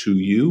mean to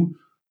you?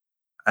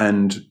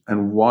 And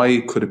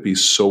why could it be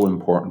so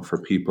important for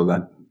people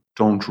that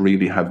don't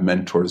really have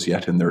mentors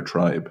yet in their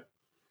tribe?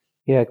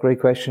 Yeah, great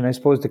question. I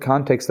suppose the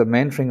context of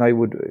mentoring I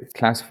would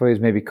classify as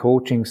maybe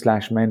coaching /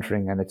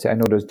 mentoring. And I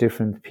know there's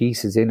different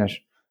pieces in it.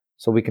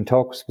 So we can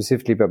talk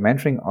specifically about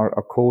mentoring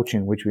or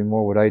coaching, which would be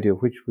more what I do.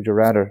 Which would you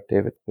rather,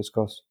 David,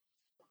 discuss?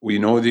 We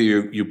know that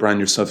you brand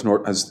yourself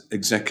as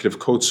executive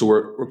coach. So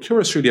we're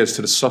curious really as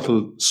to the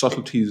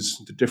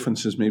subtleties, the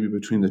differences maybe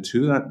between the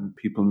two that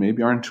people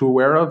maybe aren't too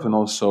aware of, and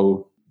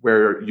also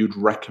where you'd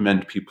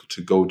recommend people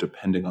to go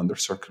depending on their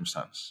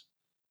circumstance.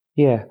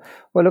 Yeah.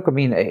 Well, look, I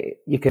mean,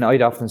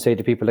 I'd often say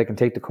to people, they can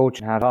take the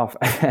coaching hat off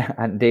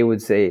and they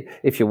would say,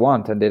 if you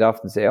want, and they'd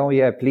often say, oh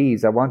yeah,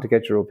 please, I want to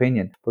get your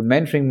opinion. But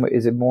mentoring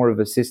is more of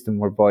a system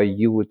whereby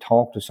you would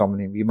talk to someone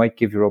and you might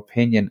give your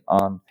opinion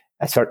on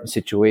a certain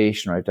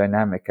situation or a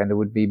dynamic, and it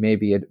would be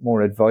maybe a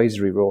more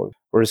advisory role.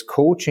 Whereas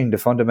coaching, the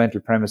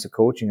fundamental premise of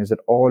coaching is that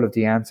all of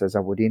the answers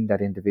are within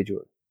that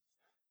individual.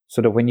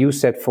 So that when you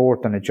set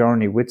forth on a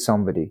journey with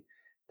somebody,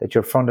 that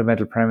your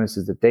fundamental premise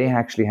is that they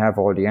actually have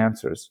all the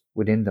answers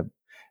within them.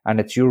 And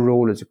it's your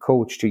role as a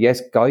coach to,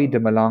 yes, guide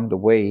them along the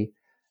way,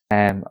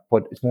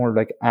 but it's more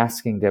like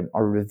asking them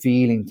or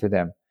revealing to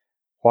them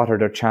what are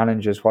their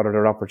challenges, what are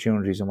their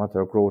opportunities, and what are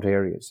their growth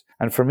areas.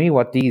 And for me,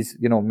 what these,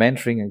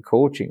 mentoring and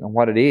coaching and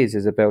what it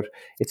is about,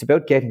 it's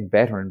about getting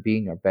better and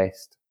being your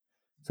best.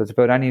 So it's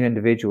about any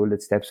individual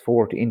that steps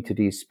forward into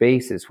these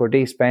spaces where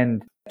they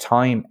spend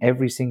time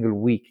every single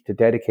week to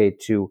dedicate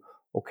to,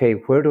 okay,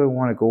 where do I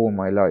want to go in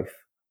my life?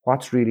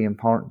 What's really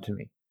important to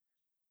me?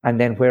 And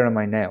then where am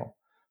I now?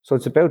 So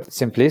it's about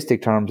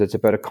simplistic terms. It's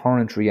about a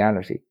current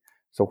reality.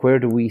 So where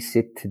do we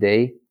sit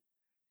today?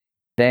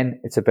 Then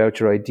it's about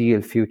your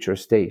ideal future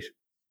state.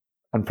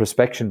 And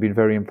prospection being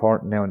very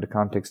important now in the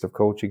context of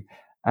coaching.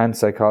 and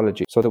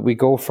psychology, so that we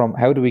go from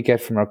how do we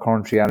get from our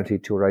current reality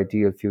to our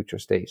ideal future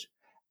state,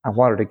 and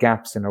what are the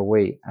gaps in our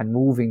way, and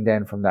moving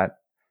then from that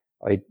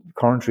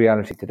current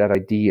reality to that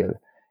ideal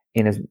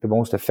in the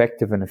most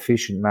effective and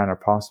efficient manner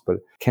possible,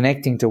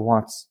 connecting to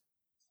what's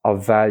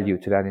of value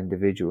to that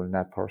individual and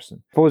that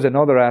person. I suppose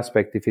another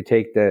aspect, if you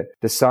take the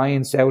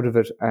science out of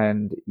it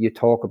and you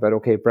talk about,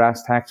 okay,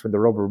 brass tacks, when the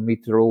rubber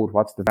meets the road,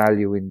 what's the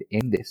value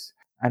in this?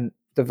 And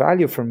the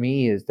value for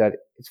me is that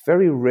it's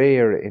very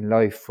rare in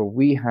life where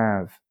we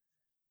have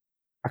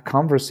a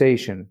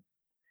conversation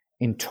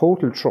in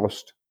total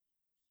trust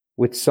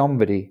with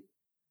somebody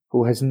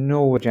who has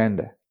no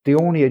agenda. The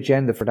only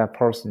agenda for that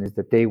person is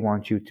that they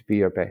want you to be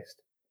your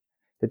best,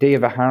 that they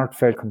have a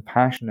heartfelt,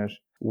 compassionate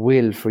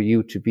will for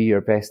you to be your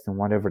best in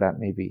whatever that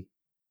may be.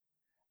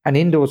 And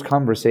in those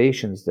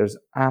conversations, there's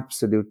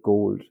absolute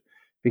gold.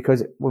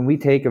 Because when we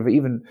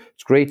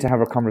it's great to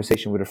have a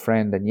conversation with a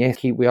friend, and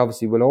yes, we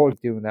obviously will all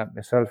do that,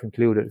 myself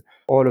included.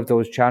 All of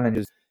those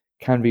challenges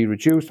can be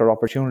reduced or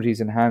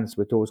opportunities enhanced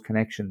with those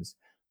connections.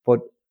 But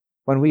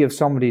when we have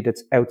somebody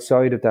that's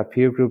outside of that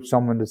peer group,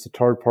 someone that's a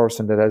third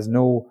person that has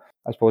no,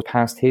 I suppose,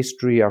 past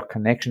history or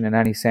connection in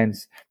any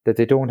sense, that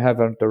they don't have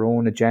their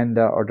own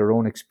agenda or their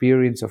own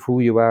experience of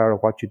who you are or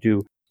what you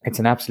do, it's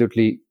an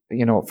absolutely,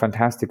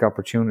 fantastic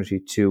opportunity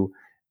to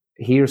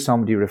hear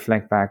somebody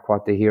reflect back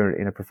what they hear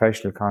in a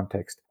professional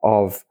context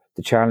of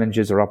the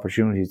challenges or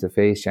opportunities they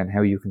face and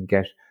how you can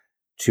get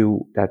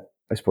to that,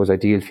 I suppose,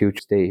 ideal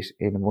future state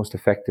in the most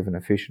effective and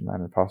efficient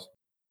manner possible.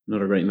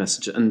 Another great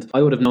message. And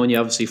I would have known you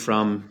obviously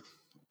from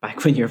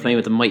back when you were playing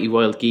with the Mighty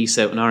Wild Geese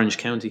out in Orange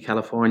County,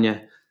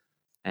 California,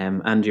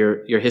 and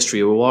your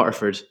history with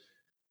Waterford.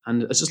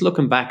 And I was just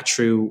looking back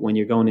through when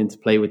you're going in to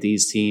play with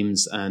these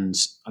teams, and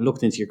I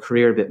looked into your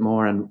career a bit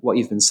more and what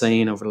you've been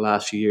saying over the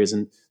last few years,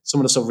 and some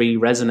of the stuff really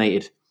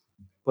resonated.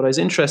 But I was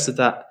interested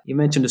that you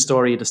mentioned a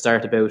story at the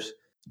start about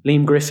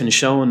Liam Griffin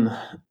showing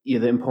you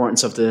the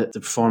importance of the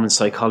performance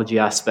psychology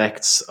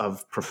aspects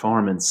of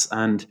performance,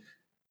 and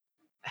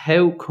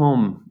how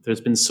come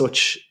there's been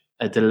such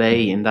a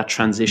delay in that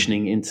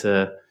transitioning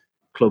into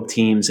club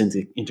teams,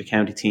 into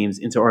inter-county teams,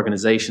 into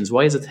organisations?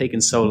 Why has it taken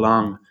so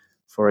long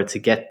for it to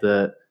get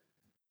the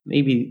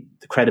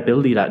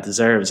credibility that it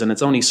deserves? And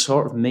it's only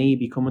sort of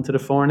maybe coming to the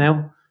fore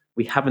now.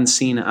 We haven't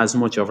seen it as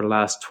much over the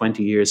last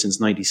 20 years since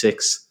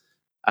 96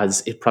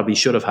 as it probably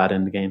should have had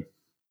in the game.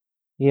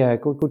 Yeah,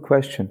 good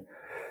question.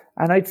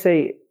 And I'd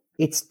say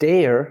it's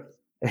there.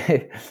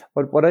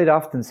 But what I'd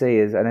often say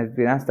is, and I've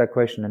been asked that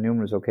question on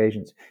numerous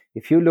occasions,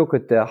 if you look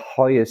at the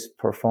highest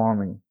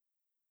performing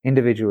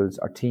individuals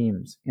or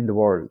teams in the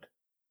world,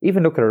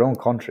 even look at our own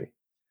country,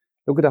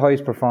 look at the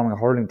highest performing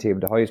hurling team,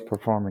 the highest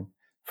performing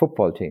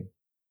football team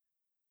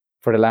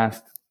for the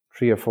last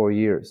 3 or 4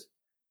 years,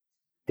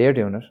 they're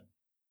doing it.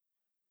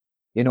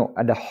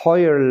 And the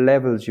higher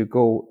levels you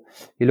go,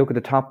 you look at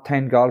the top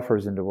 10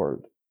 golfers in the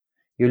world,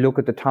 you look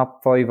at the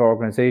top 5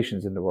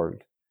 organizations in the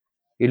world,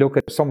 you look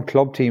at some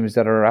club teams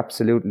that are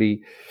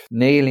absolutely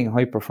nailing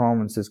high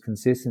performances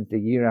consistently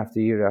year after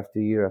year after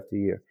year after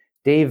year.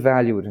 They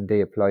value it and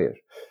they apply it.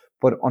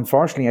 But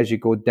unfortunately, as you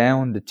go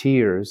down the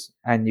tiers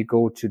and you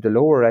go to the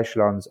lower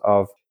echelons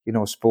of,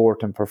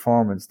 sport and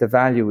performance, the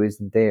value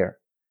isn't there.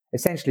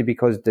 Essentially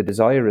because the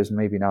desire is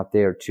maybe not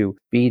there to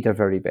be their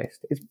very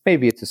best.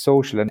 Maybe it's a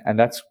social, and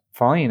that's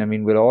fine. I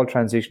mean, we'll all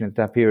transition into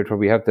that period where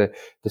we have the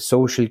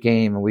social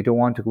game, and we don't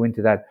want to go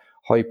into that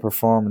high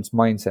performance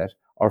mindset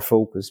or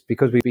focus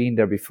because we've been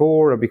there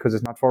before, or because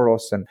it's not for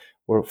us and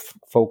we're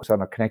focused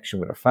on our connection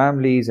with our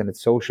families and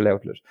its social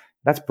outlet.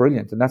 That's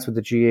brilliant, and that's what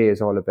the GA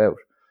is all about.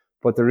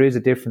 But there is a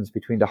difference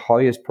between the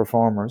highest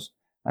performers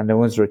and the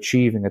ones that are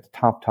achieving at the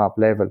top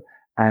level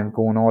and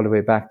going all the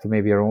way back to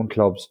maybe our own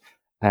clubs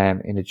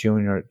in a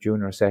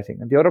junior setting.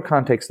 And the other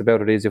context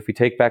about it is, if we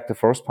take back the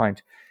first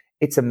point,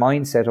 it's a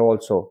mindset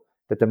also,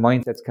 that the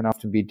mindsets can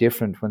often be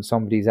different when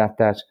somebody's at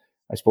that,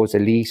 I suppose,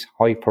 elite,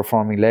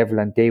 high-performing level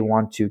and they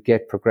want to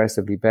get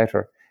progressively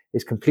better.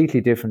 It's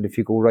completely different if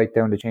you go right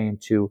down the chain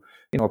to,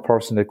 a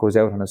person that goes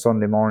out on a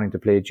Sunday morning to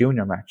play a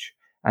junior match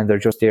and they're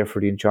just there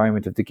for the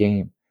enjoyment of the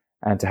game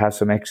and to have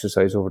some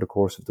exercise over the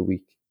course of the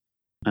week.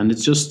 And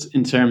it's just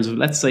in terms of,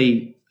 let's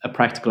say, a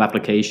practical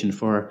application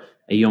for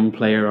a young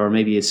player or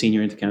maybe a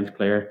senior inter-county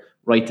player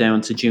right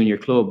down to junior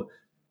club.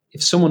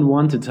 If someone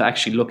wanted to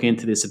actually look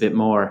into this a bit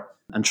more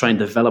and try and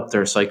develop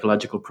their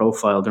psychological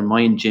profile, their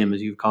mind gym,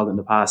 as you've called it in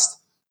the past,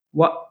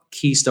 what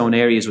keystone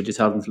areas would you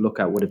tell them to look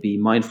at? Would it be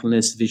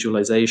mindfulness,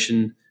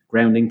 visualization,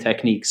 grounding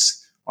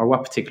techniques, or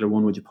what particular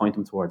one would you point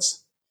them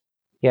towards?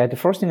 Yeah, the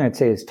first thing I'd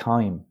say is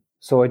time.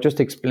 So I just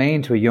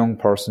explained to a young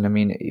person, I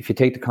mean, if you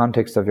take the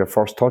context of your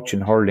first touch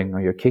in hurling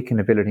or your kicking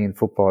ability in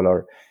football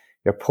or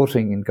your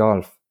putting in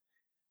golf,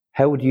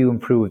 how would you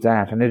improve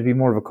that? And it'd be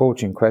more of a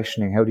coaching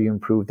questioning, how do you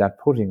improve that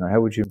putting, or how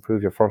would you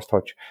improve your first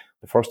touch?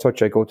 The first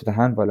touch, I go to the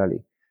handball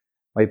alley.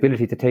 My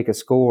ability to take a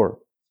score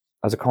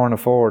as a corner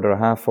forward or a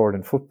half forward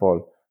in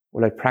football,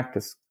 will I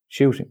practice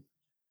shooting?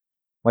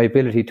 My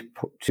ability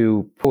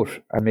to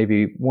put, and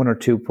maybe 1 or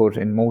 2 put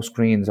in most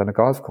greens on a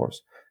golf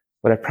course,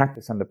 will I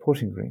practice on the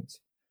putting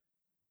greens?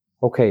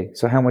 Okay,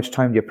 so how much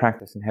time do you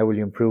practice and how will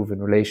you improve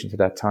in relation to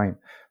that time?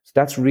 So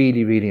that's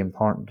really, really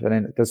important. And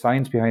then the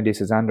science behind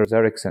this is Anders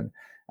Ericsson.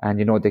 And,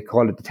 they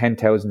call it the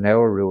 10,000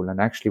 hour rule. And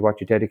actually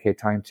what you dedicate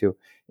time to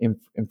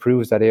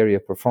improves that area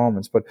of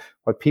performance. But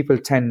what people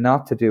tend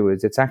not to do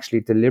is it's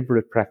actually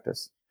deliberate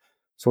practice.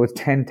 So it's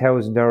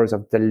 10,000 hours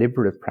of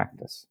deliberate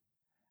practice.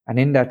 And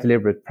in that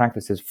deliberate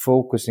practice is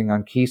focusing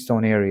on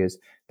keystone areas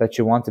that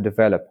you want to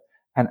develop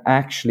and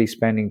actually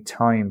spending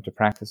time to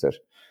practice it.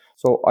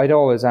 So I'd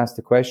always ask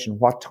the question,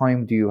 what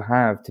time do you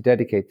have to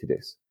dedicate to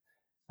this?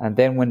 And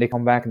then when they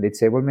come back and they'd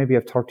say, well, maybe you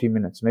have 30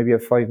 minutes, maybe you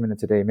have 5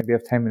 minutes a day, maybe you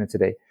have 10 minutes a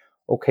day.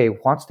 Okay,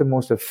 what's the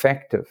most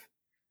effective?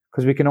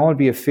 Because we can all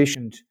be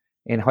efficient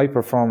in high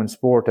performance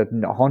sport at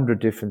 100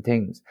 different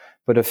things.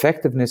 But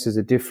effectiveness is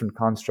a different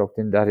construct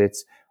in that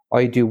it's,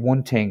 I do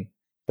one thing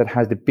that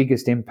has the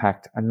biggest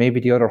impact and maybe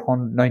the other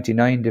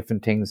 199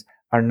 different things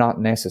are not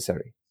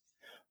necessary.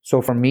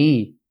 So for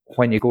me,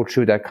 when you go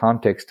through that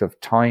context of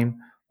time,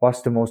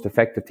 what's the most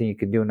effective thing you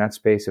can do in that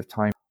space of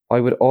time? I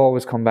would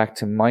always come back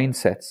to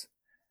mindsets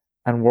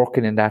and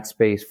working in that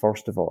space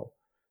first of all.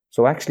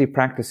 So actually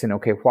practicing,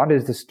 okay, what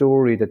is the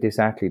story that this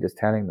athlete is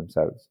telling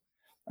themselves?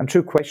 And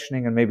through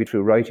questioning and maybe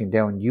through writing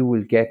down, you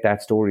will get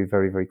that story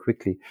very, very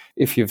quickly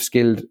if you've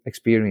skilled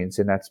experience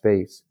in that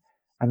space.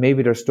 And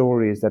maybe their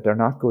story is that they're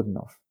not good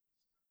enough.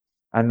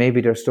 And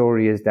maybe their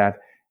story is that,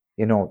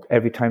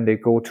 every time they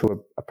go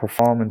to a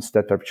performance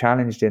that they're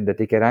challenged in, that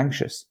they get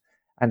anxious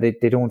and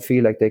they don't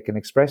feel like they can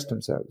express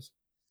themselves.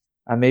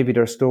 And maybe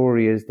their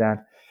story is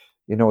that,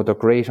 they're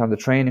great on the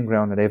training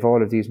ground and they have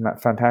all of these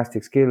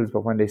fantastic skills,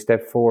 but when they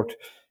step forth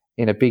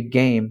in a big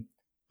game,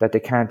 that they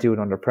can't do it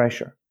under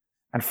pressure.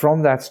 And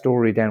from that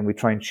story, then we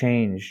try and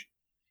change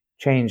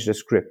the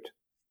script.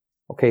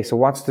 Okay, so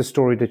what's the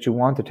story that you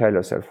want to tell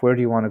yourself? Where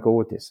do you want to go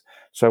with this?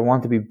 So I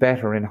want to be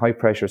better in high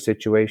pressure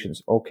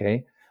situations.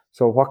 Okay,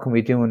 so what can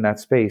we do in that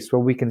space?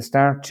 Well, we can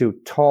start to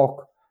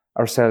talk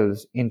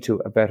ourselves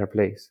into a better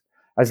place.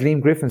 As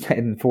Liam Griffin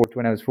said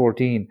when I was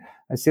 14,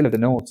 I still have the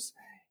notes.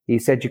 He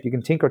said you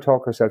can think or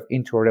talk yourself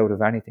into or out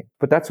of anything.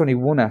 But that's only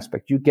one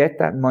aspect. You get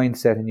that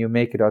mindset and you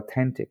make it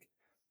authentic.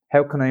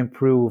 How can I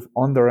improve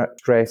under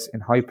stress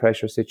in high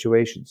pressure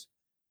situations?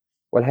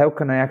 Well, how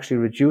can I actually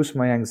reduce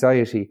my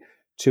anxiety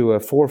to a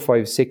 4,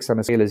 5, 6 on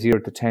a scale of 0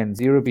 to 10,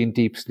 0 being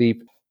deep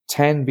sleep,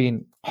 10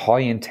 being high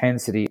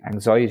intensity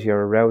anxiety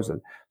or arousal.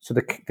 So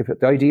the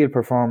ideal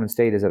performance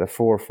state is at a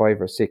 4,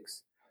 5 or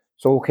 6.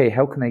 So, okay,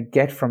 how can I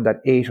get from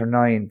that 8 or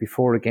 9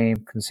 before a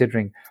game,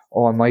 considering,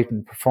 I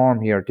mightn't perform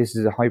here. This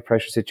is a high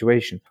pressure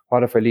situation.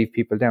 What if I leave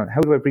people down?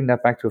 How do I bring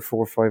that back to a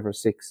 4, 5 or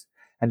 6?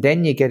 And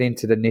then you get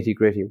into the nitty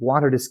gritty.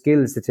 What are the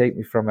skills to take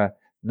me from a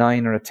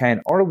 9 or a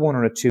 10 or a 1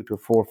 or a 2 to a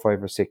 4,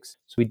 5 or 6?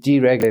 So we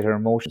deregulate our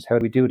emotions. How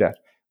do we do that?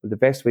 Well, the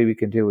best way we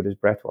can do it is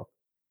breath work.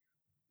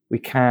 We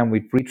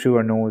breathe through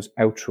our nose,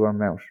 out through our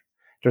mouth.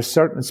 There's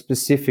certain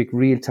specific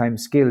real-time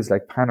skills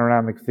like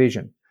panoramic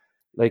vision,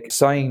 like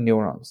sighing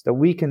neurons that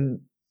we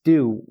can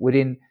do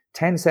within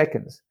 10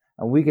 seconds.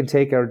 And we can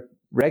take our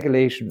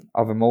regulation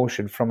of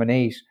emotion from an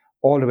 8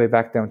 all the way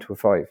back down to a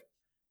 5.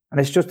 And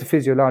it's just a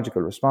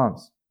physiological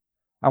response.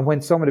 And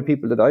when some of the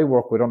people that I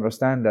work with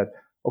understand that,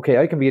 okay,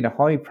 I can be in a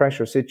high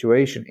pressure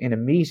situation in a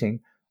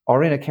meeting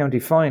or in a county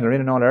final or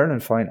in an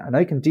All-Ireland final, and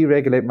I can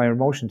deregulate my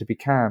emotion to be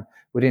calm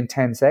within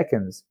 10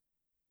 seconds.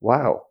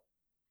 Wow.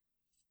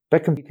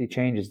 That completely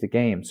changes the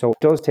game. So it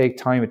does take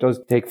time, it does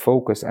take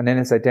focus, and then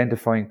it's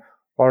identifying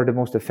what are the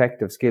most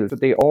effective skills. But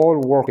they all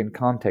work in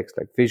context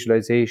like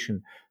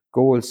visualization,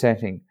 goal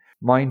setting,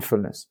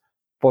 mindfulness.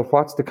 But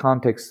what's the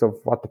context of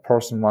what the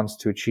person wants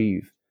to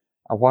achieve?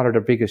 And what are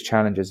their biggest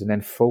challenges? And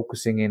then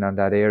focusing in on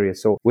that area.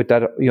 So with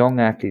that young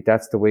athlete,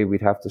 that's the way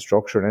we'd have to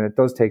structure it. And it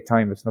does take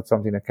time. It's not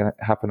something that can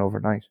happen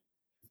overnight.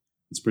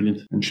 That's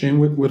brilliant. And Shane,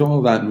 with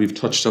all that, we've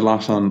touched a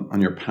lot on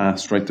your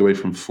past, right the way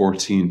from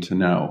 14 to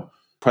now.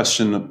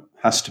 Question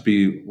has to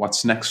be,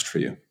 what's next for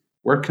you?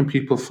 Where can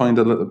people find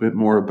a little bit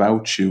more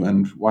about you,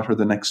 and what are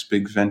the next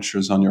big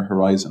ventures on your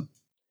horizon?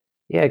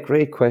 Yeah,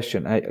 great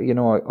question.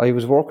 I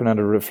was working on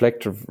a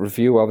reflective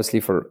review,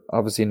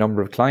 obviously a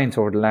number of clients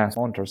over the last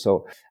month or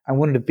so. And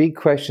one of the big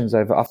questions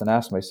I've often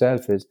asked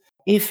myself is,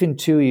 if in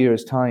 2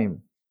 years'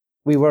 time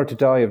we were to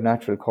die of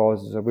natural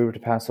causes or we were to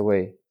pass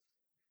away,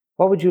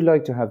 what would you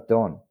like to have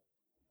done?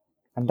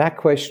 And that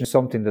question is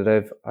something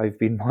that I've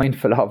been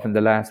mindful of in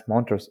the last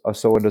month or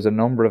so. And there's a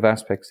number of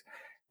aspects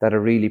that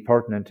are really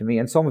pertinent to me.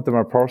 And some of them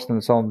are personal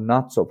and some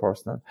not so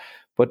personal.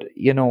 But,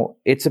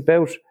 it's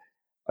about,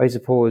 I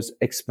suppose,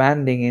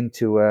 expanding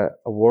into a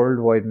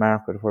worldwide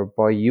market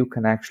whereby you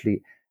can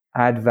actually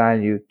add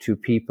value to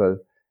people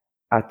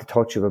at the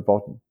touch of a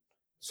button.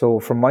 So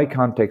from my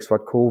context,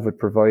 what COVID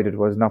provided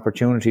was an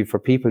opportunity for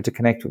people to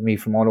connect with me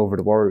from all over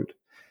the world.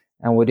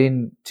 And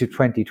within to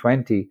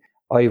 2020,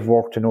 I've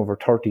worked in over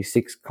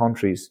 36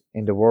 countries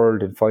in the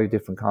world in 5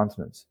 different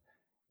continents,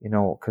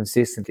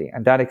 consistently.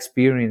 And that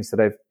experience that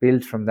I've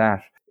built from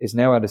that is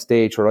now at a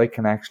stage where I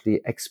can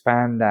actually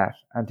expand that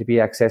and to be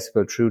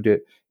accessible through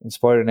the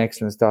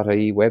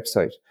inspiringexcellence.ie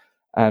website,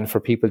 and for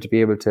people to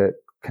be able to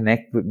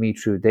connect with me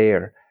through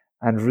there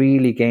and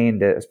really gain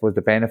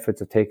the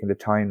benefits of taking the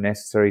time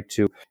necessary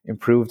to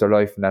improve their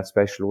life in that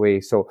special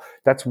way. So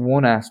that's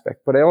one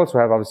aspect. But I also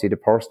have obviously the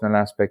personal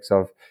aspects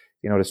of,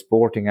 the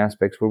sporting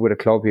aspects. We're with a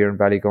club here in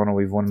Ballygunner.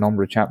 We've won a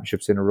number of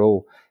championships in a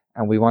row,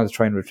 and we want to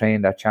try and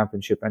retain that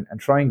championship and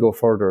try and go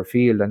further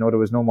afield. I know there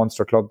was no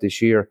Munster club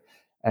this year,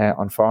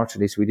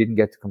 unfortunately, so we didn't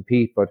get to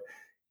compete. But,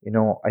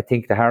 I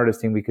think the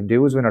hardest thing we can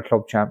do is win our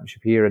club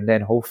championship here and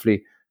then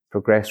hopefully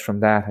progress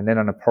from that. And then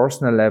on a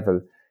personal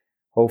level,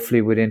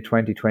 hopefully within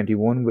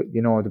 2021,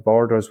 the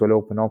borders will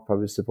open up. I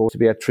was supposed to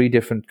be at 3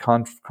 different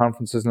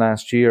conferences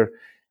last year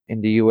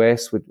in the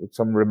US with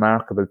some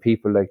remarkable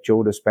people like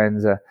Joe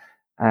Dispenza,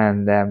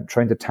 and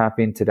trying to tap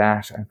into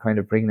that and kind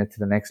of bring it to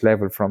the next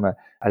level from a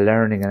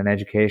learning and an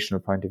educational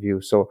point of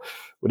view. So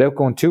without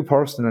going too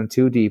personal and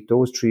too deep,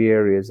 those 3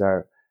 areas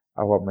are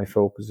what my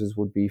focuses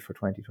would be for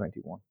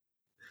 2021.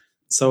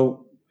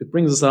 So it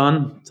brings us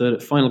on to the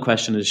final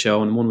question of the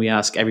show, and one we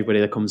ask everybody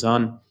that comes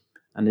on.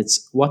 And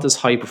it's, what does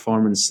high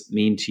performance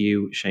mean to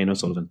you, Shane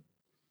O'Sullivan?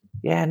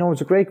 Yeah, no,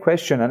 it's a great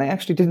question. And I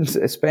actually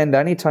didn't spend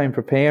any time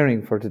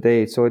preparing for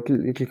today, so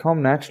it'll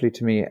come naturally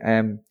to me.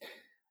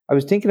 I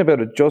was thinking about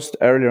it just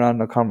earlier on in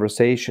the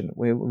conversation.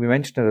 We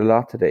mentioned it a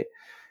lot today.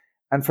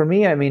 And for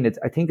me, I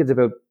think it's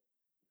about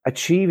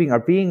achieving or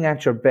being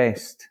at your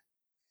best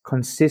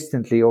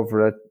consistently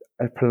over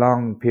a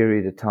prolonged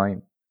period of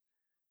time.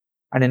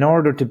 And in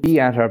order to be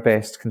at our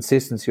best,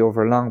 consistency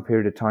over a long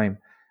period of time,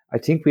 I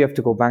think we have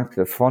to go back to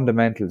the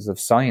fundamentals of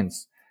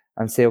science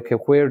and say, okay,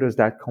 where does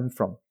that come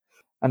from?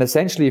 And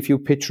essentially, if you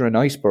picture an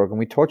iceberg, and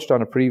we touched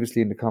on it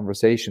previously in the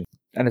conversation,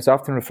 and it's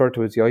often referred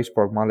to as the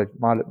iceberg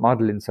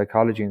model in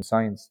psychology and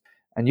science,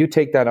 and you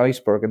take that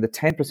iceberg and the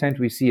 10%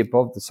 we see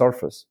above the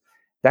surface,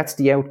 that's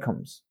the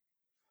outcomes.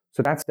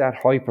 So that's that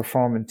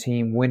high-performing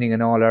team winning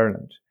in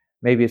All-Ireland.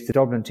 Maybe it's the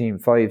Dublin team,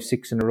 5,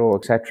 6 in a row,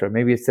 etc.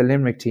 Maybe it's the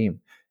Limerick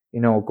team,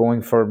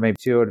 going for maybe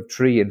 2 out of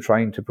 3 and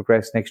trying to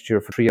progress next year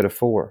for 3 out of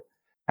 4.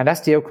 And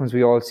that's the outcomes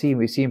we all see.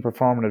 We see them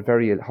performing at a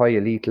very high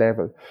elite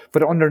level.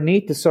 But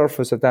underneath the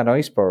surface of that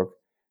iceberg,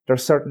 there are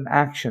certain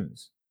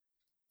actions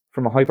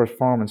from a high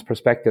performance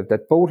perspective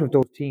that both of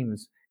those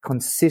teams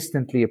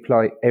consistently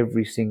apply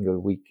every single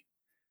week.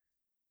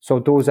 So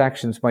those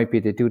actions might be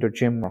they do their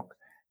gym work,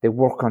 they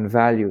work on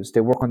values,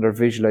 they work on their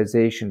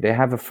visualization, they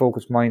have a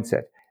focused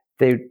mindset,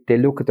 they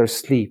look at their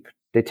sleep,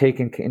 they take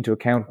into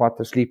account what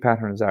their sleep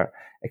patterns are,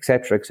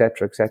 etc.,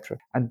 etc., etc.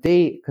 And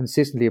they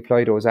consistently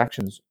apply those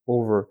actions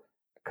over a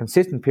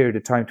consistent period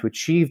of time to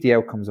achieve the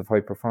outcomes of high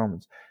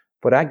performance.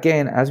 But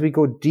again, as we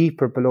go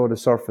deeper below the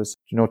surface,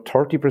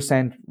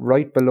 30%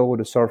 right below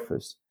the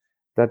surface,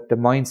 that the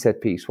mindset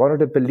piece, what are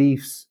the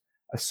beliefs,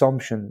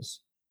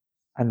 assumptions,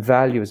 and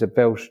values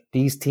about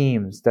these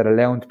teams that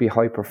allow them to be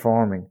high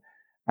performing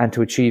and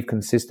to achieve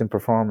consistent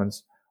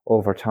performance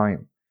over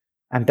time?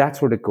 And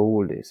that's where the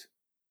goal is.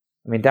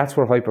 That's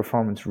where high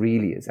performance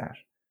really is at.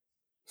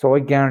 So I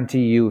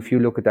guarantee you, if you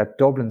look at that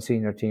Dublin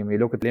senior team, you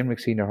look at the Limerick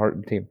senior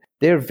hurling team,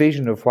 their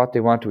vision of what they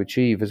want to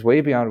achieve is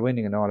way beyond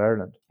winning in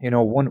All-Ireland.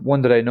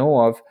 One that I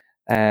know of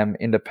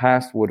in the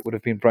past would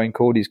have been Brian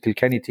Cody's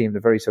Kilkenny team, the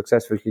very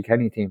successful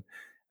Kilkenny team.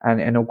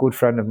 And a good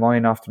friend of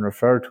mine often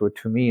referred to it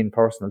to me in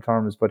personal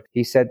terms, but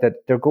he said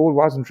that their goal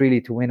wasn't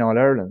really to win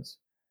All-Irelands,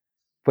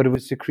 but it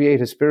was to create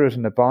a spirit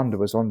and a bond that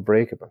was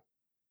unbreakable.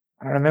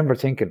 And I remember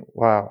thinking,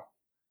 wow,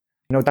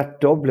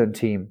 that Dublin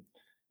team,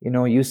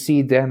 you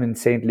see them in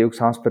St. Luke's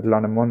Hospital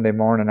on a Monday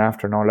morning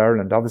after an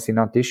All-Ireland, obviously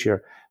not this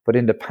year, but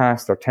in the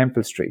past, or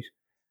Temple Street,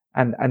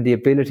 and the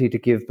ability to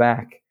give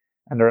back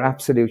and their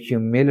absolute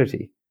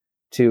humility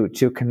to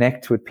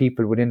connect with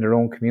people within their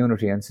own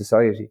community and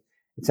society.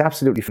 It's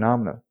absolutely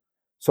phenomenal.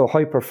 So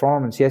high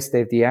performance, yes, they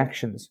have the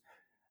actions,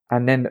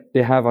 and then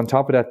they have on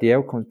top of that the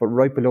outcomes, but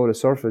right below the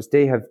surface,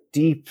 they have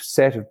deep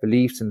set of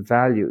beliefs and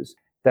values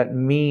that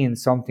mean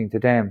something to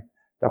them.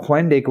 That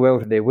when they go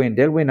out and they win,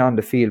 they'll win on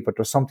the field, but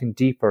there's something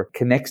deeper,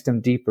 connects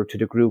them deeper to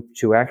the group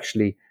to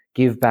actually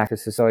give back to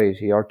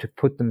society or to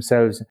put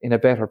themselves in a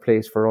better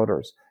place for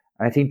others.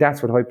 And I think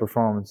that's what high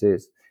performance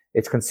is.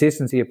 It's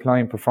consistency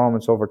applying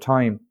performance over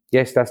time.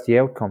 Yes, that's the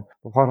outcome.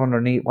 But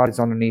what is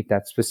underneath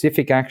that?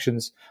 Specific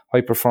actions,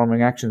 high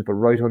performing actions, but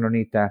right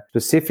underneath that,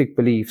 specific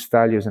beliefs,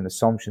 values and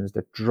assumptions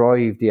that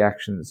drive the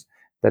actions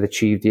that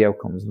achieve the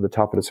outcomes on the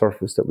top of the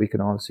surface that we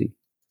can all see.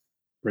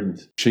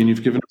 Brilliant. Shane,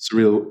 you've given us a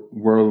real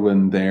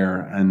whirlwind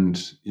there,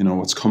 and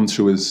what's come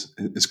through is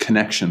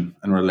connection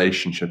and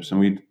relationships. And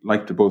we'd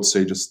like to both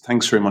say just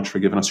thanks very much for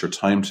giving us your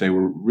time today.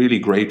 We're really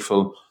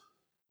grateful.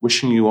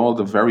 Wishing you all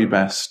the very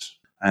best,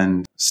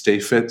 and stay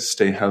fit,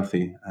 stay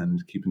healthy,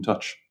 and keep in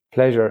touch.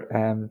 Pleasure,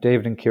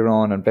 David and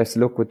Kieran, and best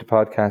of luck with the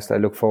podcast. I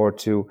look forward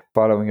to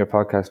following your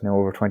podcast now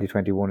over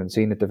 2021 and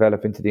seeing it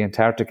develop into the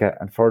Antarctica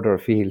and further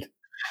afield.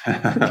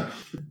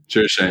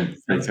 Cheers, Shane.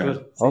 Thanks,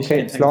 good.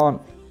 Okay,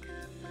 Slán.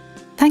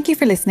 Thank you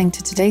for listening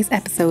to today's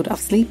episode of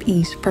Sleep,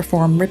 Eat,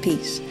 Perform,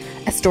 Repeat,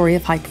 a story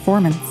of high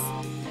performance.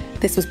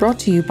 This was brought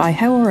to you by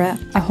Hauora,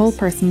 a whole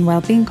person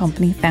wellbeing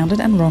company founded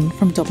and run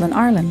from Dublin,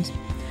 Ireland.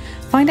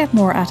 Find out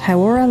more at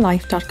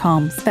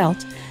hauoralife.com,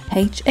 spelt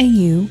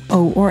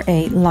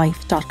HAUORA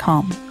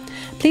life.com.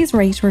 Please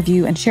rate,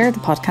 review and share the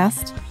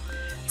podcast.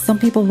 Some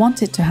people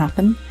want it to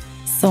happen,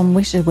 some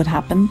wish it would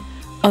happen,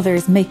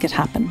 others make it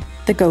happen.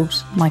 The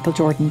GOAT, Michael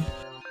Jordan.